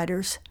Canadian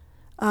riders.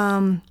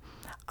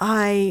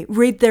 I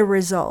read their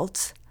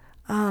results.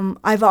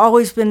 I've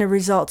always been a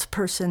results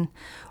person.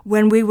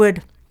 When we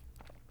would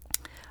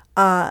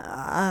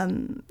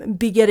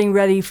be getting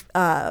ready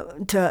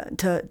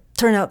to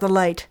turn out the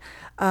light,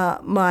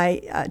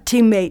 my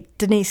teammate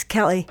Denise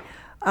Kelly,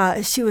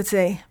 she would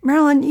say,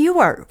 "Marilyn, you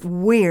are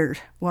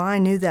weird." Well, I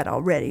knew that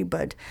already,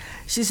 but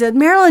she said,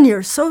 "Marilyn,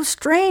 you're so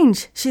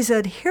strange." She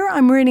said, "Here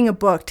I'm reading a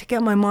book to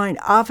get my mind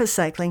off of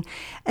cycling,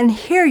 and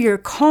here you're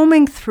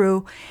combing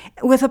through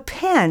with a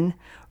pen,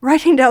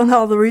 writing down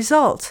all the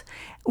results.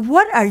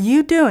 What are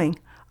you doing?"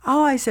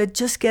 "Oh," I said,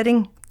 "just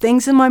getting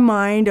things in my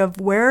mind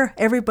of where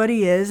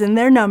everybody is and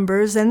their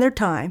numbers and their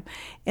time."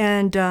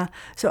 And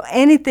so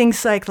anything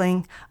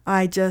cycling,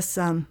 I just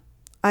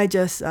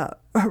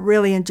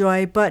really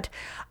enjoy. But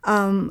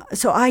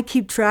so I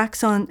keep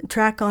track on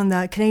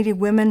the Canadian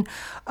women,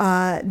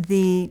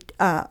 the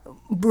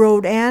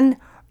road and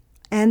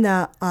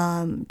the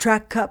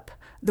track cup,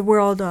 the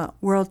World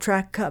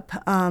Track Cup.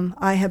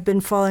 I have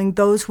been following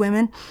those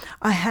women.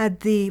 I had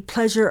the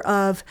pleasure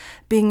of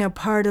being a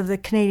part of the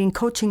Canadian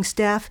coaching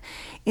staff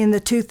in the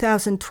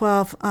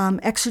 2012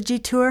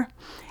 Exergy Tour,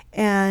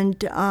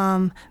 and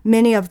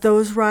many of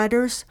those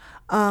riders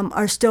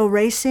are still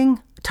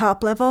racing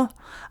top level.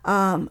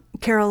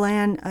 Carol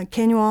Ann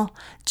Kenual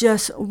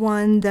just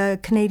won the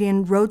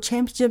Canadian Road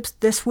Championships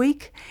this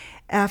week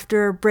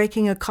after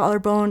breaking a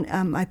collarbone.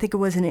 I think it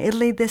was in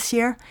Italy this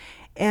year.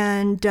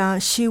 And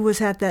she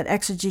was at that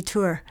Exergy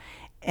Tour.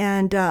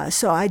 And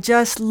so I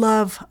just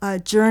love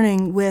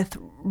journeying with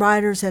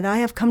riders that I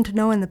have come to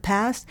know in the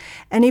past,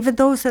 and even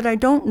those that I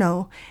don't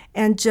know,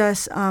 and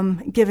just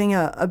giving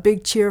a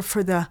big cheer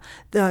for the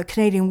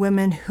Canadian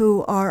women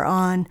who are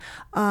on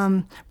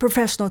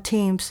professional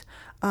teams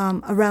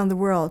around the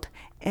world,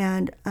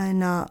 and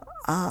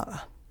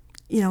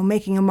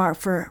making a mark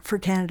for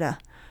Canada.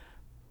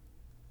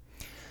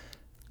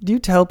 Do you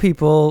tell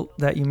people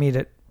that you meet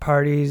at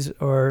parties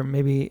or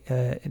maybe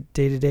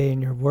day-to-day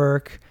in your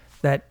work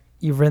that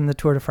you've ridden the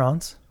Tour de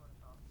France?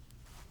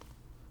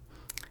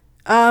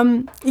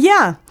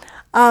 Yeah.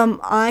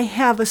 I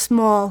have a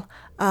small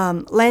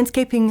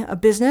landscaping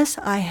business.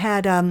 I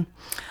had a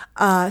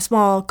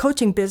small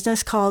coaching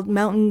business called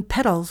Mountain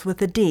Petals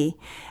with a D,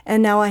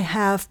 and now I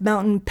have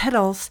Mountain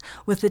Petals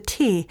with a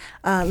T,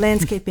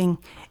 landscaping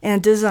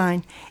and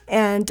design.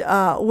 And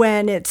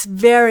when it's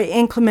very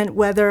inclement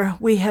weather,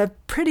 we have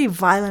pretty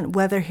violent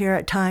weather here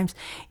at times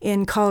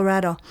in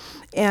Colorado,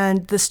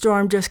 and the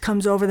storm just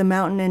comes over the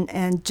mountain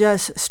and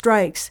just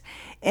strikes,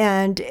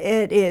 and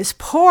it is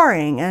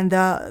pouring, and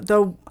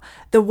the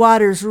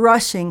water's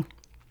rushing,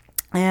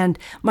 and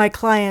my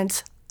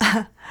clients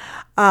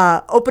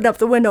open up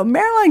the window.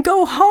 "Marilyn,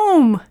 go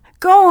home.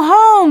 Go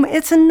home.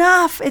 It's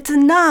enough. It's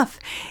enough."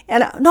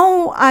 And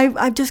no,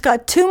 I've just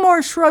got 2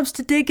 more shrubs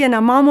to dig in.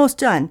 I'm almost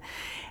done.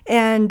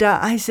 And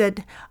I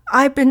said,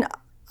 I've been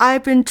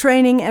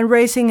training and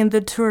racing in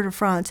the Tour de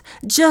France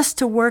just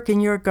to work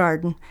in your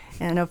garden.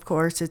 And of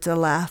course, it's a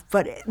laugh.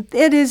 But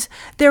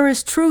there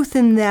is truth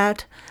in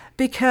that,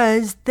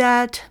 because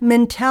that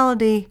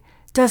mentality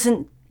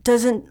doesn't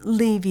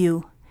leave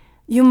you.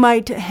 You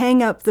might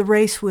hang up the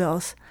race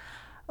wheels,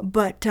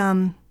 but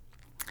that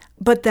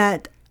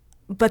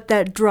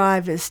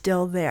drive is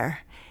still there.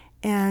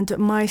 And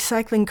my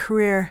cycling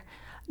career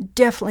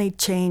definitely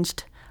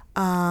changed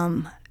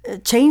me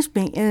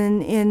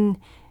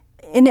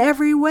in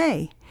every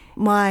way.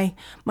 My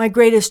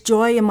greatest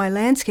joy in my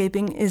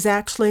landscaping is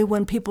actually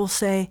when people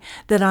say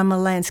that I'm a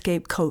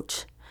landscape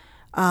coach.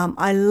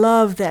 I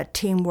love that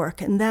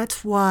teamwork, and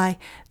that's why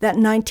that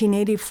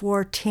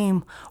 1984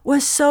 team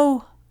was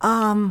so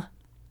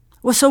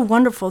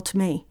wonderful to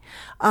me,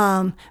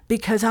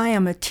 because I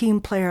am a team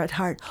player at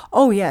heart.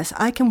 Oh yes,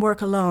 I can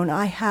work alone.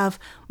 I have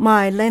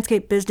my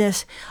landscape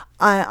business.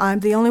 I'm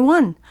the only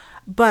one,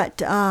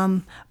 but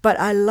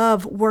I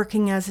love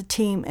working as a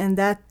team, and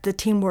that the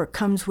teamwork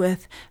comes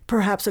with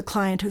perhaps a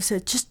client who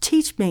said, "Just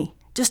teach me.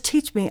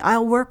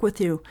 I'll work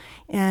with you,"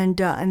 and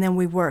then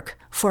we work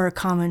for a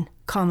common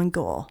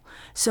goal.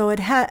 So it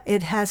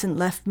hasn't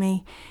left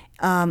me.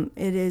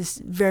 It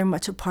is very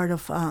much a part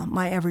of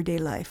my everyday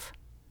life.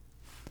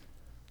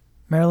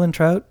 Marilyn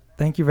Trout,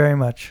 thank you very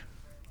much.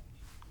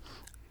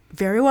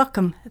 Very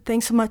welcome.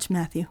 Thanks so much,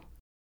 Matthew.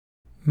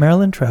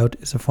 Marilyn Trout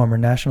is a former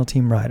national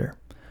team rider.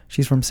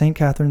 She's from St.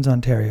 Catharines,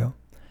 Ontario.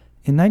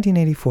 In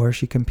 1984,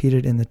 she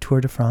competed in the Tour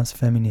de France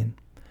Féminine.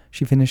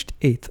 She finished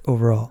 8th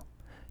overall.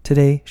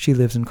 Today, she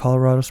lives in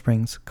Colorado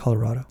Springs,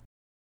 Colorado.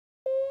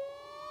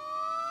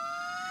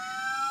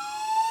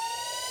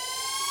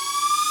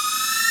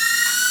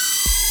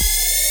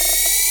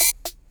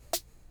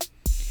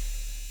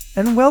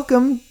 And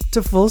welcome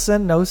to Full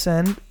Send, No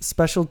Send,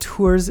 Special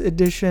Tours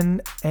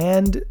Edition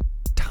and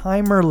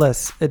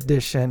Timerless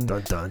Edition.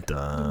 Dun, dun,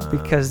 dun.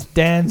 Because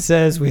Dan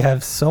says we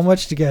have so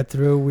much to get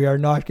through, we are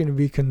not going to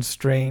be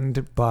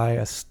constrained by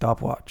a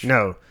stopwatch.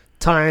 No,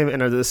 time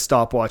and this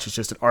stopwatch is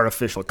just an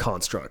artificial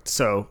construct.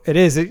 So It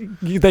is.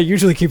 That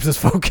usually keeps us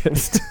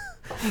focused.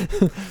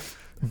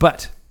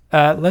 But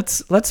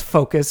let's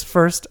focus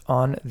first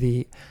on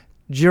the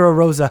Giro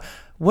Rosa.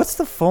 What's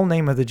the full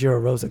name of the Giro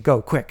Rosa?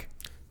 Go, quick.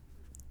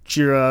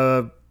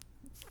 Gira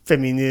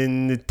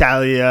Feminin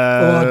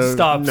Italia.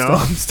 Stop.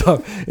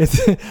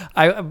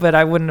 But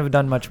I wouldn't have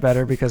done much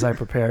better because I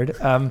prepared.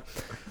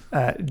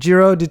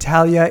 Giro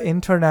d'Italia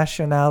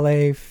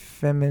Internazionale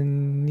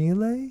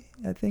Femminile,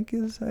 I think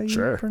is how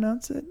you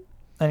pronounce it.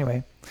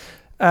 Anyway,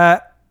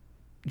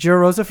 Giro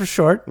Rosa for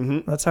short.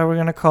 Mm-hmm. That's how we're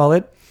going to call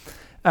it.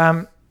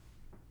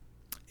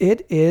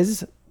 It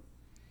is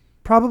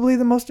probably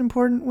the most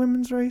important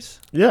women's race.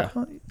 Yeah,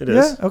 it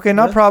is. Yeah? Okay,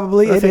 not Yeah,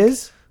 probably. It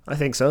is. I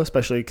think so,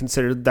 especially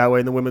considered that way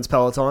in the women's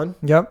peloton.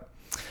 Yep.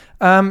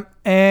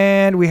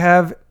 And we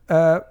have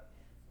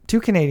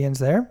two Canadians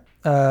there.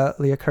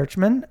 Leah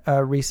Kirchman,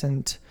 a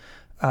recent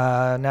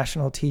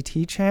national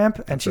TT champ,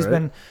 and That's she's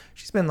right.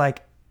 been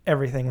like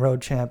everything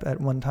road champ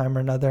at one time or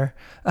another.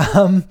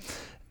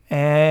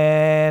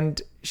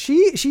 And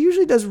she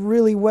usually does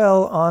really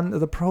well on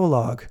the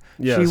prologue.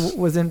 Yes. She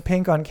was in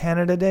pink on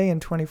Canada Day in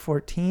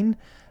 2014,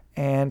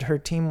 and her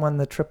team won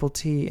the Triple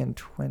T in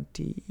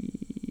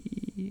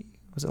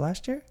was it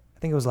last year? I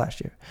think it was last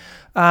year.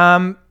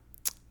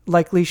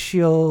 Likely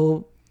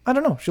she'll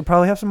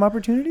probably have some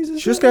opportunities.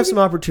 She's just got some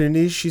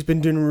opportunities. She's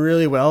been doing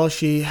really well.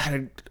 She had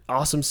an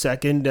awesome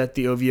second at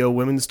the OVO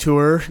Women's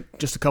Tour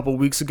just a couple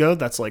weeks ago.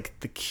 That's like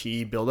the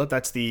key buildup.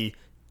 That's the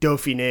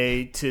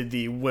Dauphiné to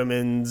the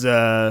women's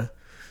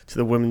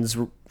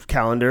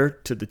calendar,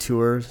 to the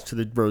tour, to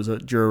the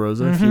Giro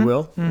Rosa, if you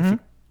will. Mm-hmm. If you're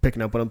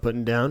picking up what I'm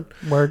putting down.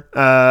 Word.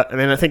 And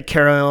then I think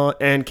Carol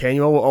and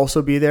Canuel will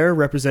also be there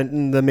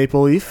representing the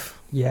Maple Leaf.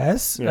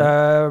 Yes.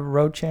 Yeah.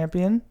 Road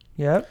champion.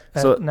 Yep.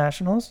 At So-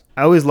 Nationals.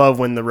 I always love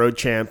when the road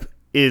champ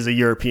is a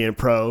European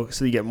pro,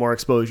 so you get more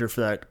exposure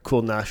for that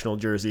cool national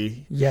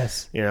jersey.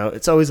 Yes. You know,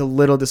 it's always a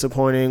little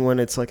disappointing when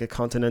it's like a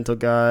continental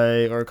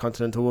guy or a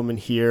continental woman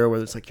here,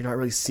 where it's like you're not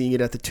really seeing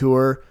it at the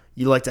tour.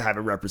 You like to have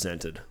it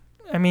represented.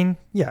 I mean,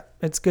 yeah,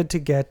 it's good to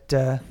get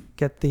the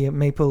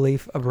Maple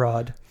Leaf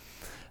abroad.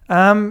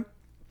 Let's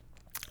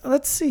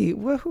see.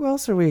 Who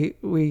else are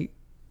we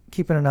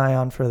keeping an eye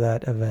on for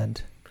that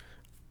event?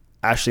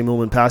 Ashley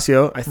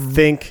Moolman-Pasio, I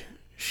think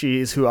she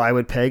is who I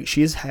would peg.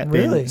 She's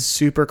Really? been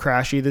super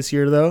crashy this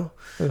year, though.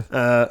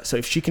 So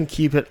if she can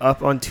keep it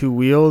up on two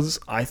wheels,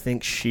 I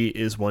think she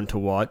is one to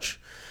watch.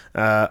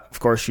 Of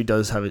course, she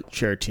does have a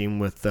share team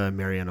with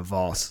Mariana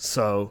Voss.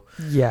 So,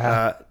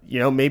 Yeah.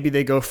 maybe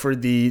they go for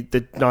the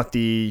not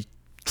the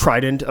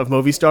trident of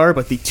Movistar,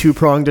 but the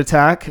two-pronged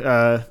attack,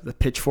 the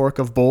pitchfork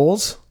of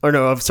Bowls. Or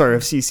no, of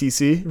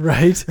CCC.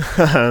 Right.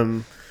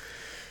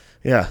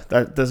 Yeah,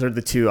 those are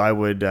the two I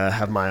would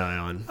have my eye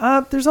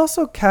on. There's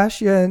also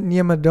Kasia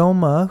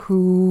Niemadoma,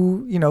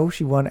 who,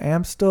 she won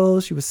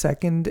Amstel. She was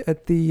second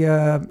at the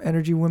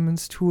Energy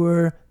Women's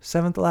Tour,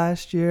 7th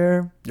last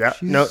year. Yeah,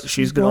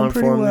 she's been going on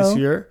pretty form well. this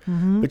year.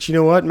 Mm-hmm. But you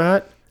know what,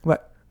 Matt?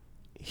 What?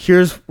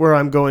 Here's where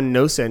I'm going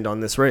no send on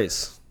this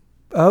race.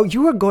 Oh,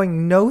 you are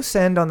going no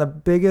send on the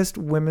biggest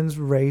women's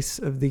race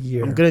of the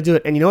year. I'm going to do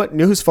it. And you know what? You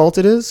know whose fault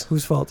it is?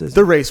 Whose fault is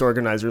The it? race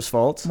organizer's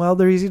fault. Well,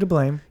 they're easy to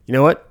blame. You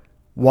know what?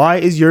 Why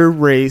is your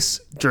race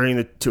during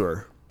the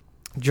tour?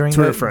 During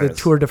Tour the de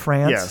France. Tour de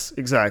France? Yes,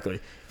 exactly.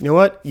 You know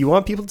what? You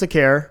want people to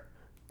care.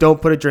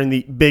 Don't put it during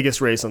the biggest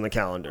race on the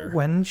calendar.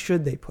 When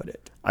should they put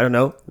it? I don't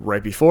know.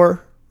 Right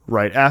before,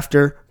 right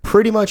after,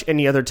 pretty much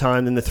any other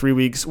time than the 3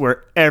 weeks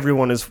where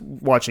everyone is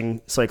watching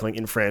cycling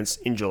in France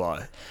in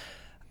July.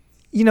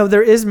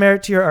 There is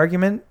merit to your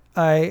argument.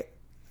 I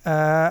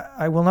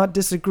will not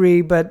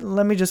disagree, but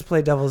let me just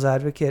play devil's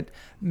advocate.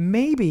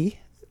 Maybe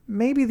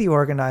the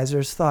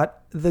organizers thought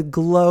the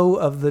glow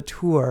of the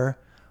tour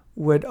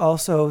would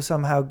also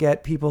somehow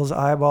get people's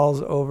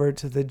eyeballs over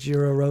to the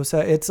Giro Rosa.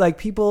 It's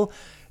like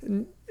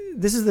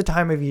this is the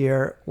time of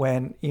year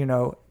when,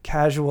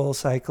 casual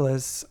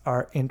cyclists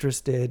are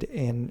interested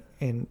in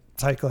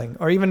cycling,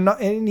 or even not,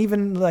 and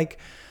even like,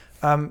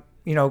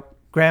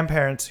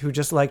 grandparents who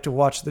just like to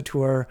watch the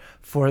tour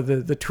for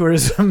the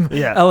tourism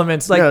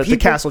elements. Like the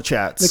castle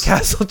chats. The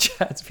castle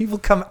chats. People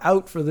come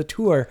out for the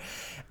tour.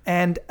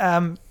 And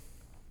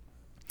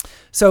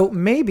so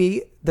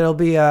maybe there'll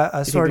be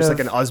a sort of like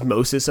an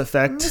osmosis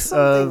effect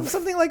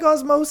something like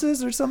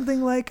osmosis, or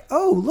something like,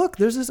 oh, look,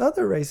 there's this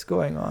other race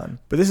going on.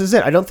 But this is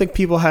it. I don't think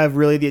people have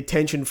really the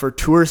attention for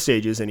tour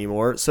stages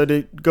anymore. So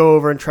to go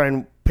over and try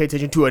and pay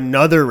attention to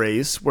another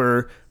race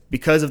where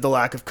because of the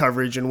lack of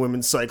coverage in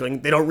women's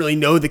cycling, they don't really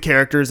know the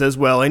characters as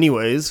well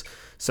anyways.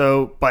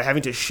 So by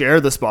having to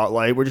share the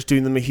spotlight, we're just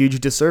doing them a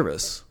huge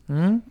disservice.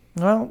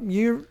 Well,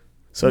 you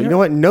know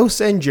what? No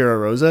send, Giro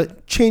Rosa.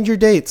 Change your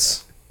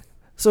dates.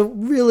 So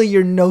really,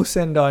 you're no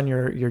send on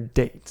your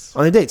dates.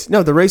 On the dates.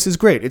 No, the race is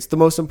great. It's the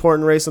most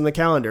important race on the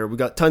calendar. We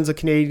got tons of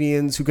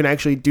Canadians who can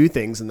actually do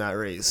things in that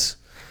race.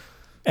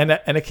 And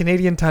a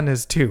Canadian ton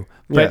is too.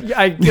 But Yeah.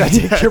 I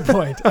take your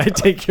point. I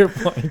take your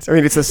point. I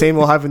mean, it's the same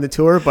we'll have in the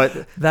Tour,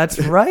 but That's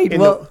right.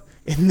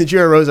 in the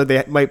Giro Rosa,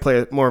 they might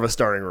play more of a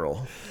starting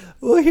role.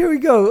 Well, here we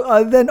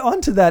go. Then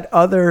on to that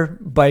other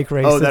bike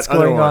race that's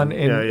going on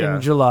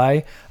in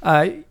July.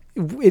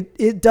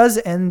 It does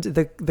end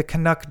the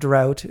Canuck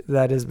drought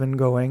that has been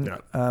going,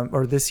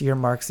 or this year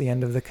marks the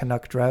end of the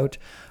Canuck drought.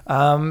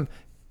 Can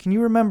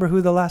you remember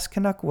who the last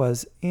Canuck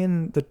was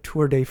in the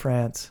Tour de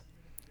France?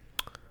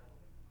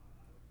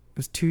 It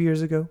was 2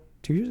 years ago.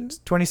 2 years ago?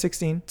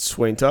 2016.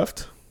 Swain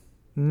Tuft?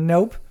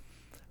 Nope.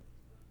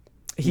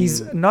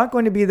 He's not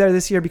going to be there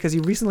this year because he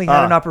recently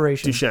had an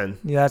operation. Duchenne.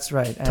 Yeah, that's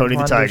right. Tony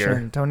the Antoine Tiger.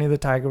 Duchenne. Tony the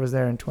Tiger was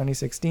there in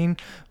 2016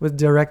 with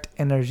Direct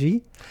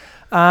Energie.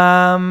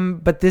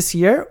 But this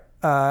year,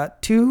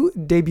 two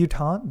debut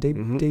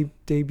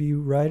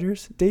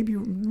riders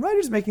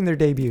making their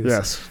debuts.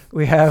 Yes.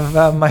 We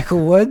have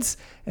Michael Woods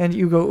and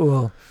Hugo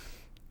Uhl.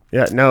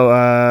 Yeah,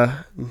 no,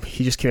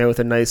 he just came out with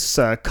a nice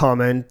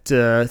comment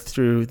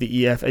through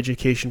the EF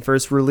Education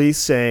First release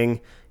saying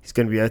he's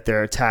going to be out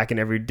there attacking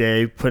every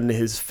day, putting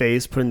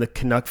the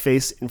Canuck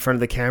face in front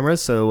of the camera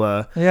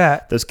so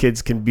those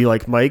kids can be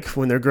like Mike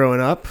when they're growing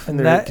up and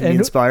they can be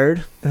inspired.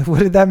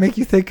 What did that make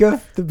you think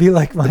of? To be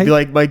like Mike? To be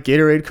like Mike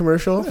Gatorade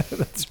commercial?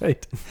 That's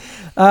right.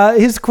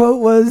 His quote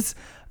was,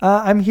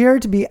 I'm here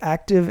to be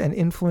active and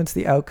influence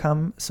the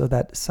outcome so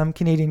that some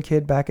Canadian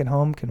kid back at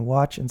home can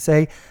watch and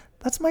say,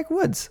 that's Mike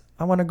Woods.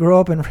 I want to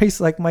grow up and race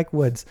like Mike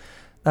Woods.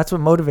 That's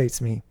what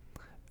motivates me.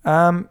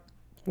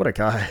 What a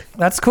guy.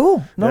 That's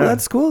cool.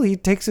 That's cool. He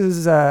takes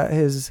his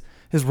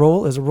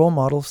role as a role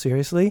model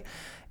seriously.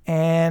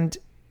 And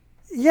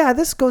yeah,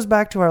 this goes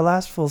back to our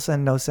last full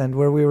send, no send,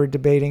 where we were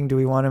debating, do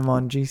we want him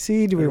on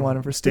GC? Do we want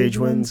him for stage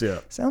wins?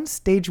 Yeah. Sounds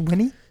stage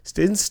winny.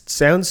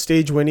 Sounds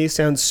stage winny.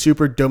 Sounds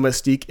super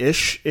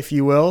domestique-ish, if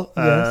you will.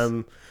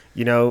 Yes.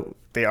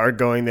 They are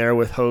going there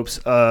with hopes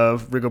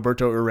of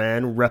Rigoberto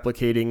Urán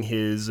replicating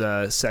his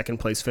second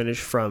place finish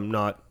from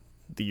not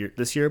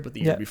this year, but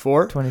the year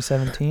before.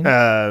 2017.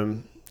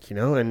 And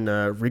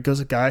Rigo's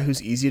a guy who's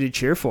easy to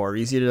cheer for,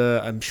 easy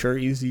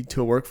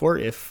to work for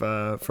if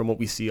from what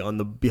we see on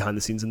the behind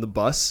the scenes in the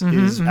bus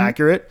is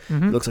accurate.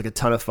 It looks like a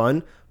ton of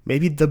fun.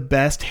 Maybe the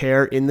best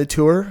hair in the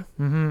Tour.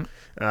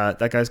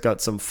 That guy's got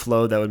some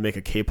flow that would make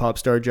a K-pop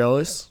star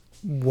jealous.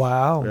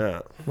 Wow. Yeah.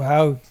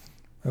 Wow.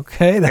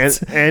 Okay,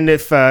 and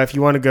if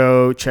you want to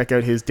go check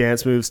out his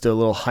dance moves to a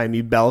little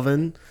Jaime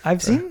Belvin.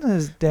 I've seen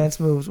his dance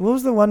moves. What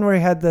was the one where he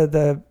had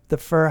the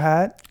fur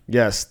hat?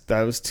 Yes,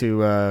 that was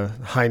to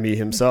Jaime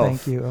himself.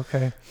 Thank you.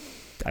 Okay.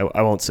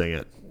 I won't sing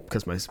it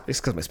because my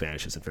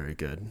Spanish isn't very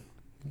good.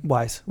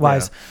 Wise. Yeah.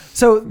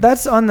 So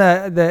that's on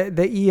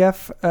the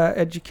EF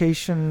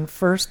Education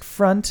First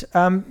front.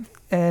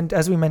 And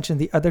as we mentioned,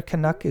 the other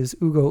Canuck is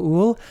Hugo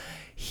Uhl.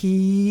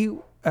 He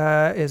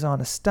is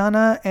on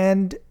Astana,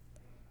 and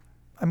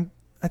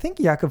I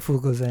think Jakob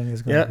Fuglsang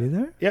is going to be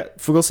there. Yeah,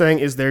 Fuglsang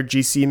is their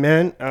GC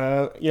man.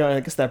 I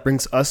guess that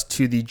brings us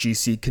to the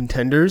GC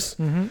contenders.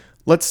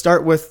 Let's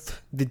start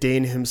with the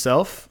Dane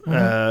himself.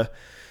 Fuglsang,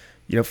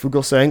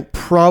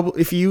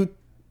 probably if you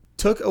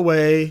took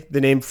away the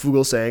name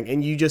Fuglsang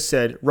and you just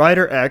said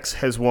Rider X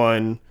has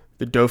won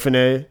the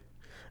Dauphiné,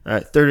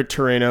 third at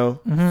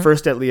Tirreno,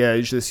 first at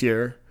Liège this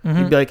year,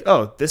 you'd be like,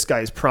 oh, this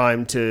guy's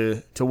primed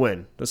to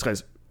win. This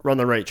guy's on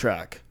the right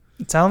track.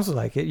 It sounds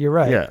like it. You're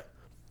right. Yeah.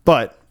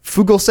 But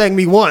Fuglsang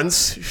me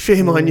once,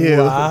 shame on you.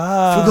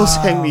 Wow.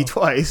 Fuglsang me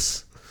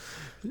twice,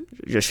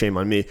 just shame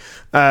on me.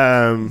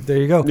 There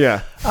you go.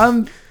 Yeah.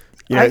 12th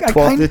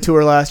at the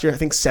Tour last year. I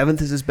think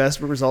 7th is his best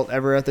result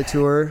ever at the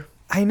Tour.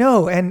 I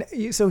know, and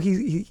so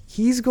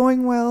he's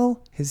going well.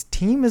 His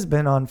team has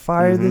been on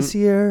fire this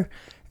year.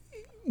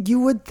 You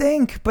would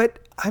think, but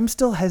I'm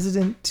still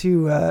hesitant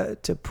to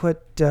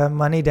put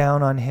money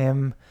down on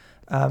him.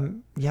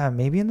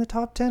 Maybe in the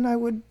top 10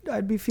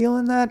 I'd be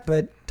feeling that,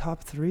 but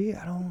top 3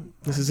 I don't.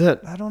 This is it.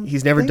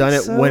 He's never done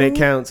it when it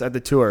counts at the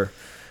Tour.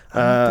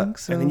 I don't think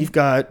so. And then you've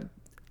got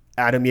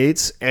Adam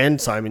Yates and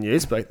Simon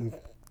Yates, but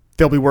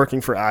they'll be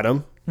working for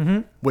Adam.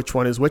 Which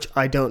one is which?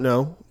 I don't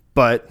know,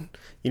 but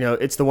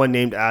it's the one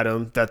named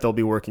Adam that they'll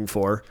be working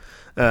for.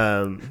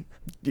 So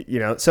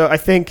I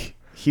think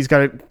he's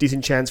got a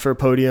decent chance for a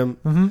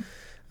podium.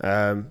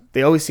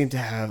 They always seem to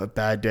have a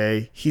bad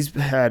day. He's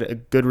had a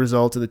good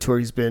result of the Tour.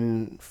 He's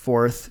been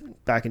 4th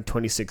back in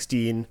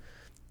 2016.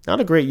 Not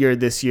a great year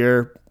this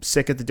year.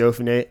 Sick at the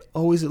Dauphiné.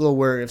 Always a little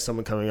wary of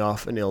someone coming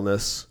off an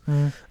illness.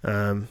 What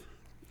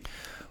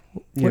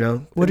are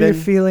your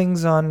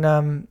feelings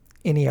on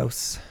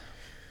Ineos?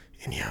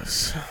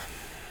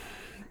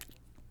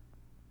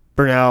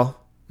 Bernal,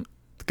 the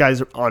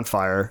guy's on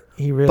fire.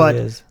 He really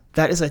is.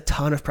 that is a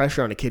ton of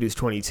pressure on a kid who's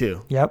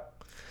 22.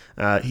 Yep.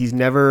 He's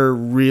never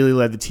really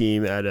led the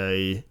team at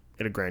a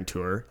Grand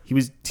Tour.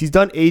 He's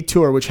done a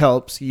tour, which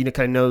helps. He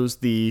kind of knows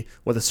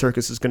what the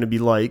circus is going to be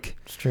like.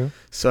 It's true.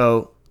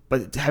 So,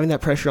 but having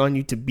that pressure on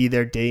you to be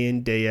there day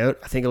in, day out,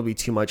 I think it'll be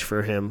too much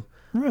for him.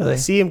 Really? I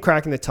see him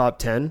cracking the top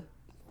 10,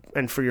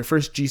 and for your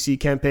first GC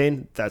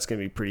campaign, that's going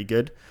to be pretty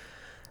good.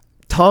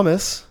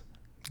 Thomas,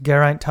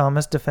 Geraint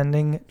Thomas,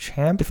 defending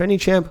champ.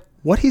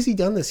 what has he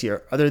done this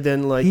year other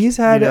than He's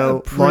had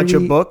launch a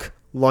book,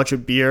 launch a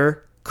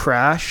beer,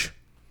 crash?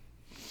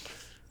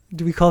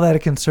 Do we call that a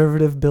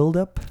conservative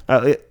build-up?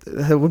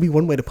 That would be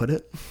one way to put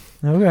it.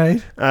 All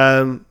right.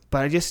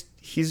 But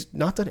he's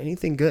not done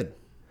anything good.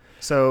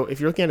 So if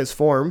you're looking at his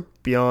form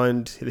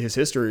beyond his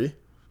history,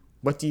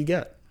 what do you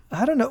get?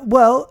 I don't know.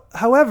 Well,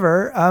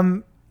 however,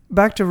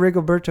 back to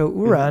Rigoberto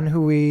Urán,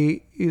 who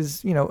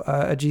is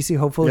a GC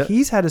hopeful. Yep.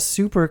 He's had a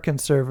super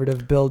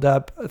conservative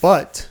build-up.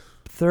 But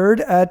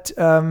Third at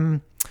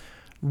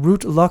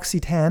Route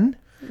L'Occitane,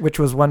 which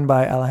was won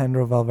by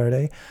Alejandro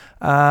Valverde.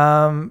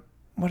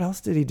 What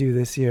else did he do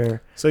this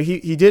year? so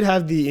he did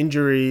have the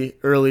injury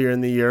earlier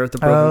in the year with the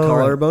broken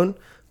collarbone,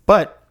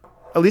 but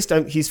at least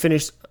he's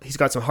finished. He's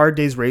got some hard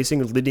days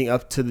racing leading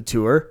up to the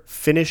Tour,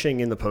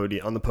 finishing on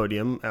the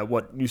podium at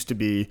what used to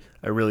be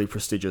a really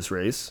prestigious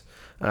race.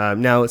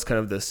 Now it's kind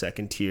of the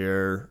second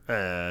tier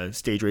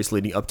stage race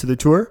leading up to the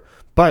Tour,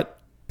 but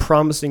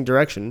promising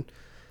direction.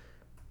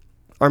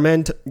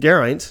 Armand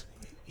Geraint,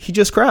 he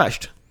just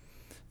crashed.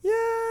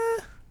 Yeah.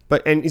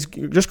 And he's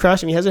just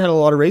crashed, and he hasn't had a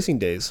lot of racing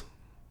days.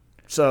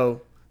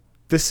 So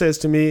this says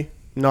to me,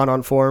 not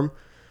on form.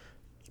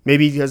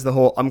 Maybe he has the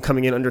whole I'm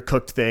coming in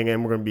undercooked thing,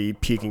 and we're going to be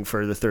peaking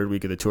for the third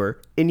week of the Tour.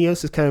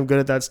 Ineos is kind of good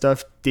at that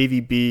stuff. Davey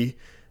B,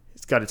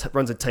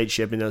 runs a tight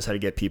ship and knows how to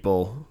get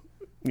people,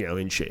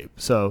 in shape.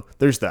 So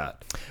there's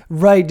that.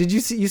 Right. Did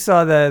you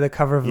saw the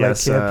cover of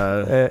Yes,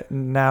 L'Équipe,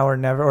 Now or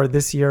Never, or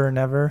This Year or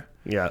Never?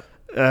 Yeah.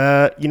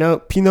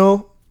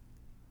 Pinot,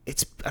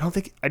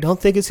 I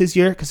don't think it's his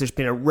year because there's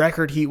been a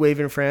record heat wave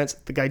in France.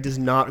 The guy does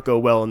not go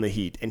well in the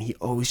heat, and he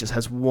always just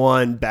has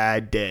one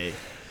bad day.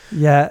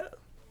 Yeah.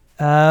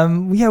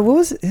 What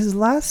was his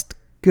last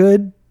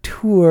good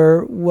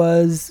tour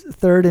was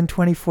third in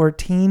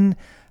 2014.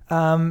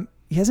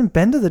 He hasn't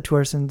been to the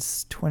Tour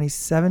since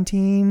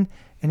 2017,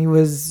 and he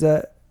was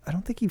I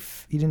don't think he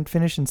didn't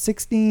finish in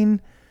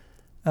 16.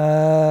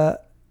 Oh,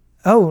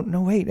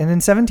 no, wait. And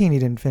in 17 he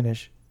didn't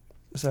finish.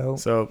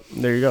 So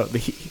there you go.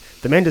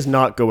 The man does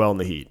not go well in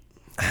the heat.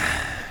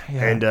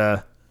 Yeah. And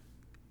I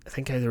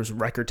think there's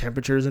record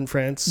temperatures in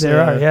France.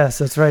 There are, yes,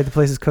 that's right. The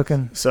place is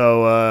cooking.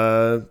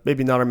 So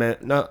maybe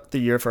not the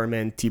year for our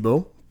man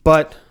Thibaut,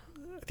 but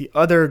the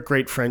other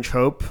great French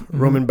hope,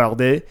 Romain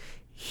Bardet,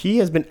 he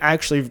has been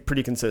actually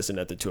pretty consistent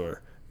at the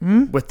Tour.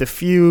 With the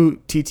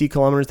few TT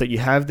kilometers that you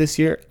have this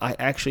year, I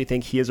actually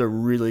think he has a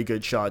really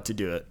good shot to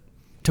do it.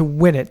 To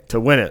win it.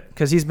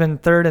 Because he's been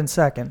third and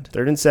second.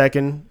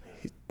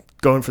 He's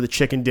going for the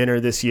chicken dinner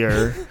this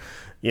year.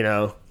 They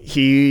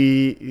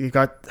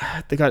got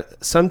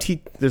some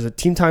there's a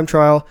team time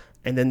trial,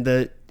 and then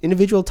the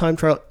individual time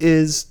trial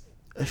is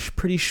a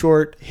pretty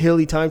short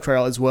hilly time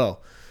trial as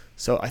well.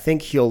 So I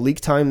think he'll leak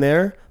time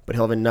there, but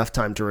he'll have enough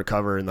time to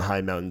recover in the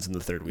high mountains in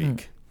the third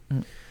week.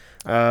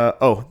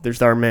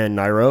 There's our man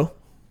Nairo.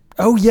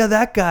 Oh yeah,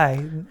 that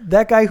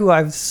guy who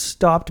I've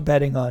stopped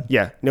betting on.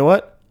 Yeah, you know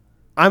what?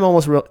 I'm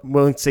almost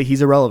willing to say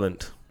he's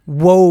irrelevant.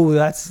 Whoa,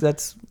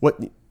 that's what.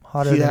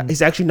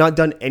 He's actually not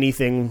done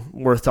anything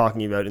worth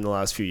talking about in the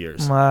last few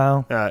years.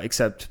 Wow.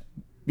 Except,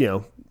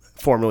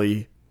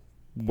 formally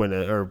win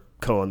or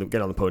get on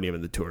the podium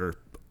in the Tour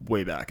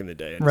way back in the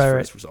day in his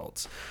first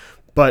results.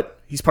 But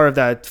he's part of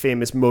that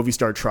famous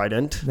Movistar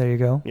Trident. There you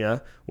go. Yeah,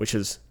 which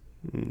has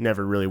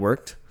never really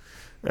worked.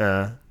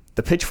 The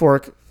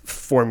Pitchfork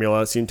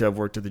formula seemed to have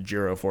worked at the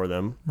Giro for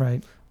them.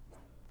 Right.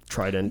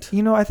 Trident.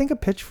 I think a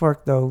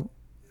Pitchfork though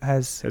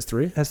has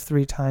 3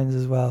 tines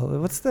as well.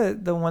 What's the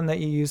one that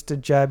you use to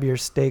jab your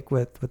steak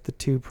with the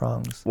two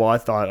prongs? Well, I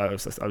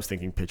was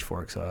thinking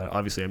Pitchfork, so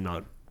obviously I'm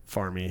not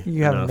farmy.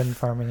 You haven't been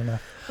farming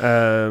enough.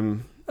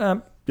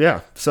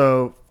 Yeah.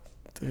 So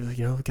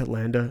look at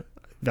Landa,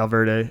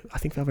 Valverde. I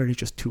think Valverde's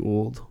just too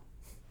old.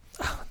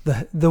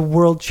 The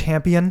world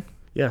champion.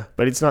 Yeah,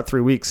 but it's not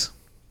 3 weeks.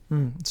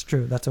 It's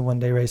true. That's a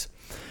one-day race.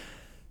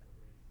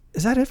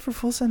 Is that it for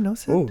Full Send No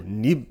Send? Oh,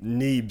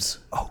 Neebs.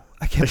 Oh,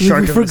 I can't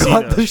believe we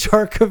forgot the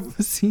Shark of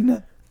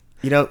Messina.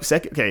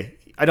 Okay.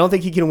 I don't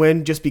think he can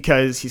win just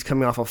because he's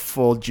coming off a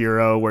full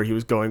Giro where he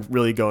was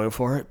really going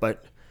for it.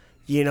 But,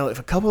 if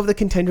a couple of the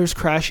contenders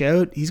crash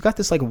out, he's got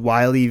this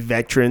wily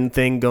veteran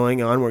thing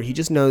going on where he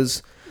just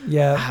knows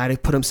how to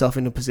put himself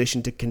in a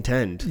position to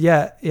contend.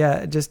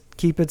 Yeah. Just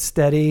keep it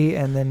steady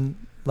and then,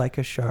 like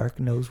a shark,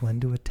 knows when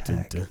to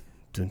attack.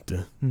 Dun,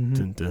 dun,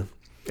 dun, dun.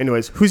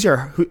 Anyways,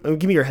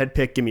 give me your head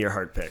pick, give me your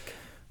heart pick.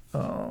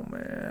 Oh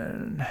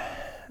man,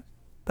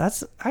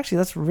 that's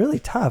really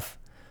tough.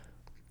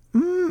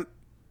 You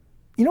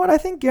know what? I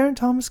think Geraint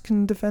Thomas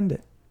can defend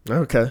it.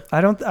 Okay.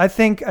 I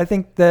think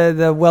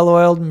the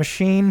well-oiled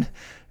machine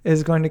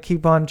is going to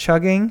keep on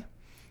chugging.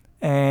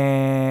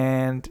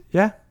 And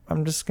yeah,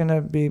 I'm just going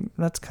to be,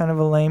 that's kind of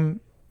a lame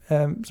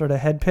sort of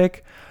head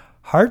pick.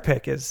 Heart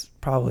pick is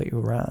probably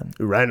Iran.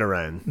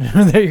 Iran.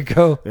 There you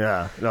go.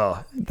 Yeah, no.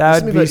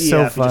 That would be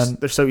so EF, fun.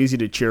 They're so easy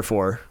to cheer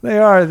for. They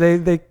are.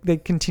 They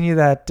continue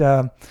that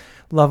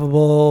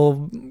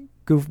lovable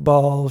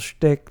goofball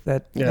shtick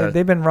that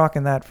they've been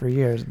rocking that for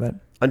years. But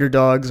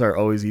underdogs are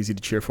always easy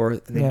to cheer for,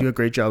 and they Yeah. do a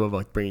great job of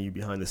like bringing you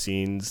behind the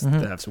scenes.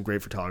 Mhm. They have some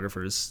great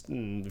photographers.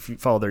 And if you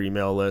follow their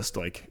email list,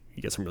 like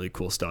you get some really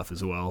cool stuff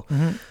as well.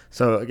 Mhm.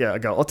 So yeah,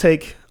 I'll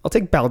take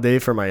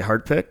Balde for my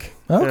heart pick.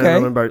 Okay. And I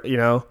remember,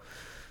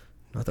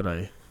 not that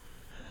I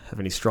have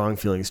any strong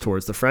feelings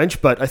towards the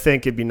French, but I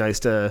think it'd be nice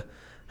to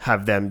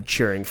have them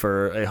cheering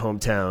for a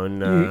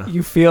hometown.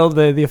 You feel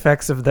the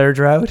effects of their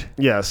drought.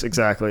 Yes,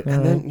 exactly. Yeah.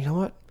 And then you know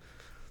what?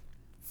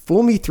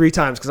 Fool me 3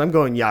 times because I'm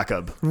going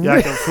Jakob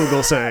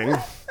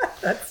Fuglsang.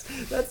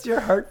 That's your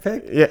heart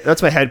pick. Yeah,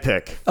 that's my head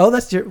pick. Oh,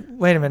 that's your.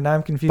 Wait a minute, now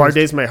I'm confused.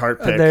 Bardet's my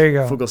heart pick. There you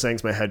go.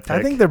 Fuglsang's my head pick.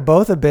 I think they're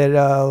both a bit Bit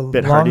long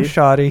hardy?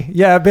 shotty.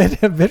 Yeah,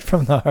 a bit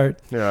from the heart.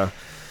 Yeah.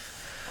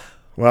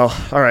 Well,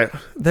 all right.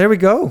 There we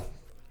go.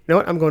 You know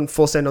what? I'm going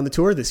full send on the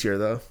tour this year,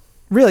 though.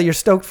 Really, you're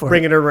stoked for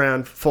Bring it. it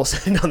around, full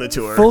send on the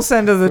tour. Full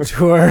send of the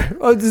tour.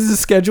 Oh, does the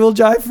schedule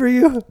jive for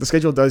you? The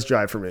schedule does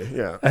jive for me.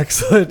 Yeah.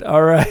 Excellent.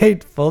 All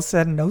right. Full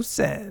send, no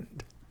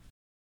send.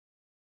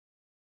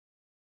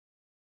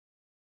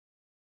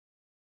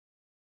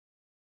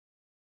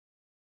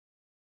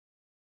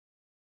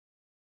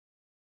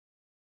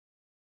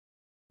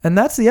 And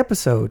that's the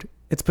episode.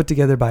 It's put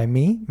together by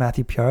me,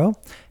 Matthew Piaro,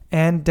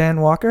 and Dan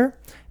Walker,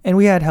 and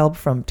we had help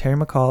from Terry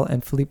McCall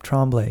and Philippe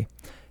Tremblay.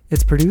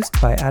 It's produced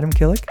by Adam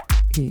Killick.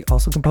 He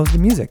also composed the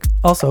music.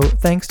 Also,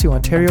 thanks to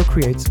Ontario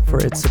Creates for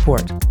its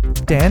support.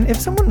 Dan, if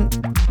someone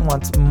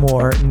wants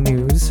more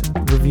news,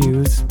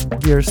 reviews,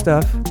 gear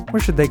stuff,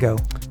 where should they go?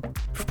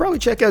 Should probably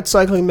check out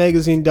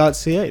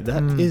cyclingmagazine.ca.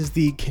 That is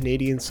the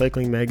Canadian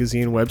Cycling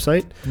Magazine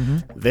website.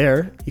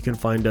 There, you can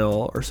find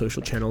all our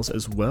social channels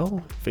as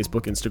well.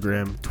 Facebook,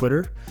 Instagram,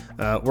 Twitter.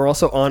 We're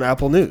also on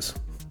Apple News.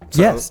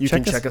 So Yes, you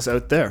can check us- check us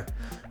out there.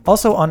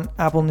 Also on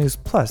Apple News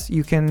Plus,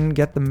 you can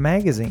get the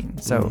magazine.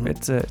 So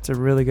it's a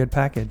really good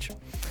package.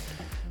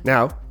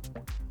 Now,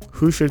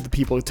 who should the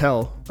people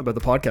tell about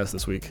the podcast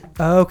this week?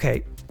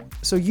 Okay,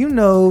 so you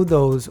know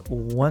those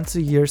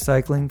once-a-year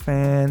cycling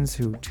fans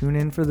who tune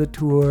in for the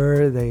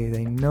tour,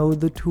 they know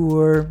the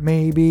tour,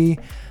 maybe,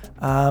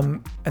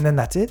 and then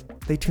that's it?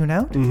 They tune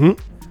out?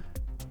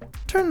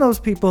 Turn those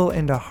people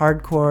into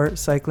hardcore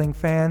cycling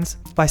fans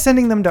by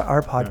sending them to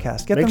our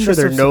podcast. Get Make them sure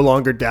to they're no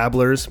longer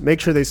dabblers.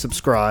 Make sure they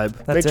subscribe.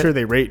 Make it. sure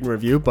they rate and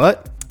review.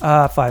 But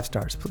 5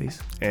 stars,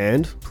 please.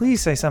 and Please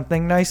say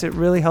something nice. It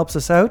really helps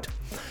us out.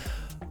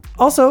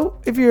 Also,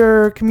 if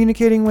you're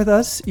communicating with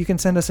us, you can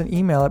send us an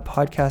email at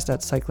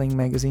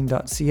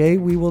podcast@cyclingmagazine.ca.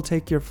 We will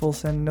take your full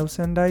send, no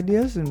send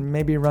ideas and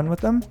maybe run with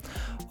them.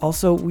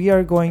 Also, we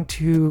are going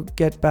to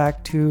get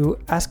back to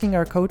asking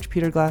our coach,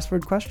 Peter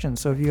Glassford,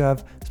 questions. So if you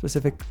have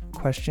specific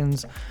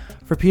questions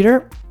for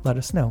Peter, let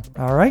us know.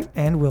 All right,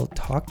 and we'll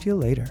talk to you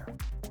later.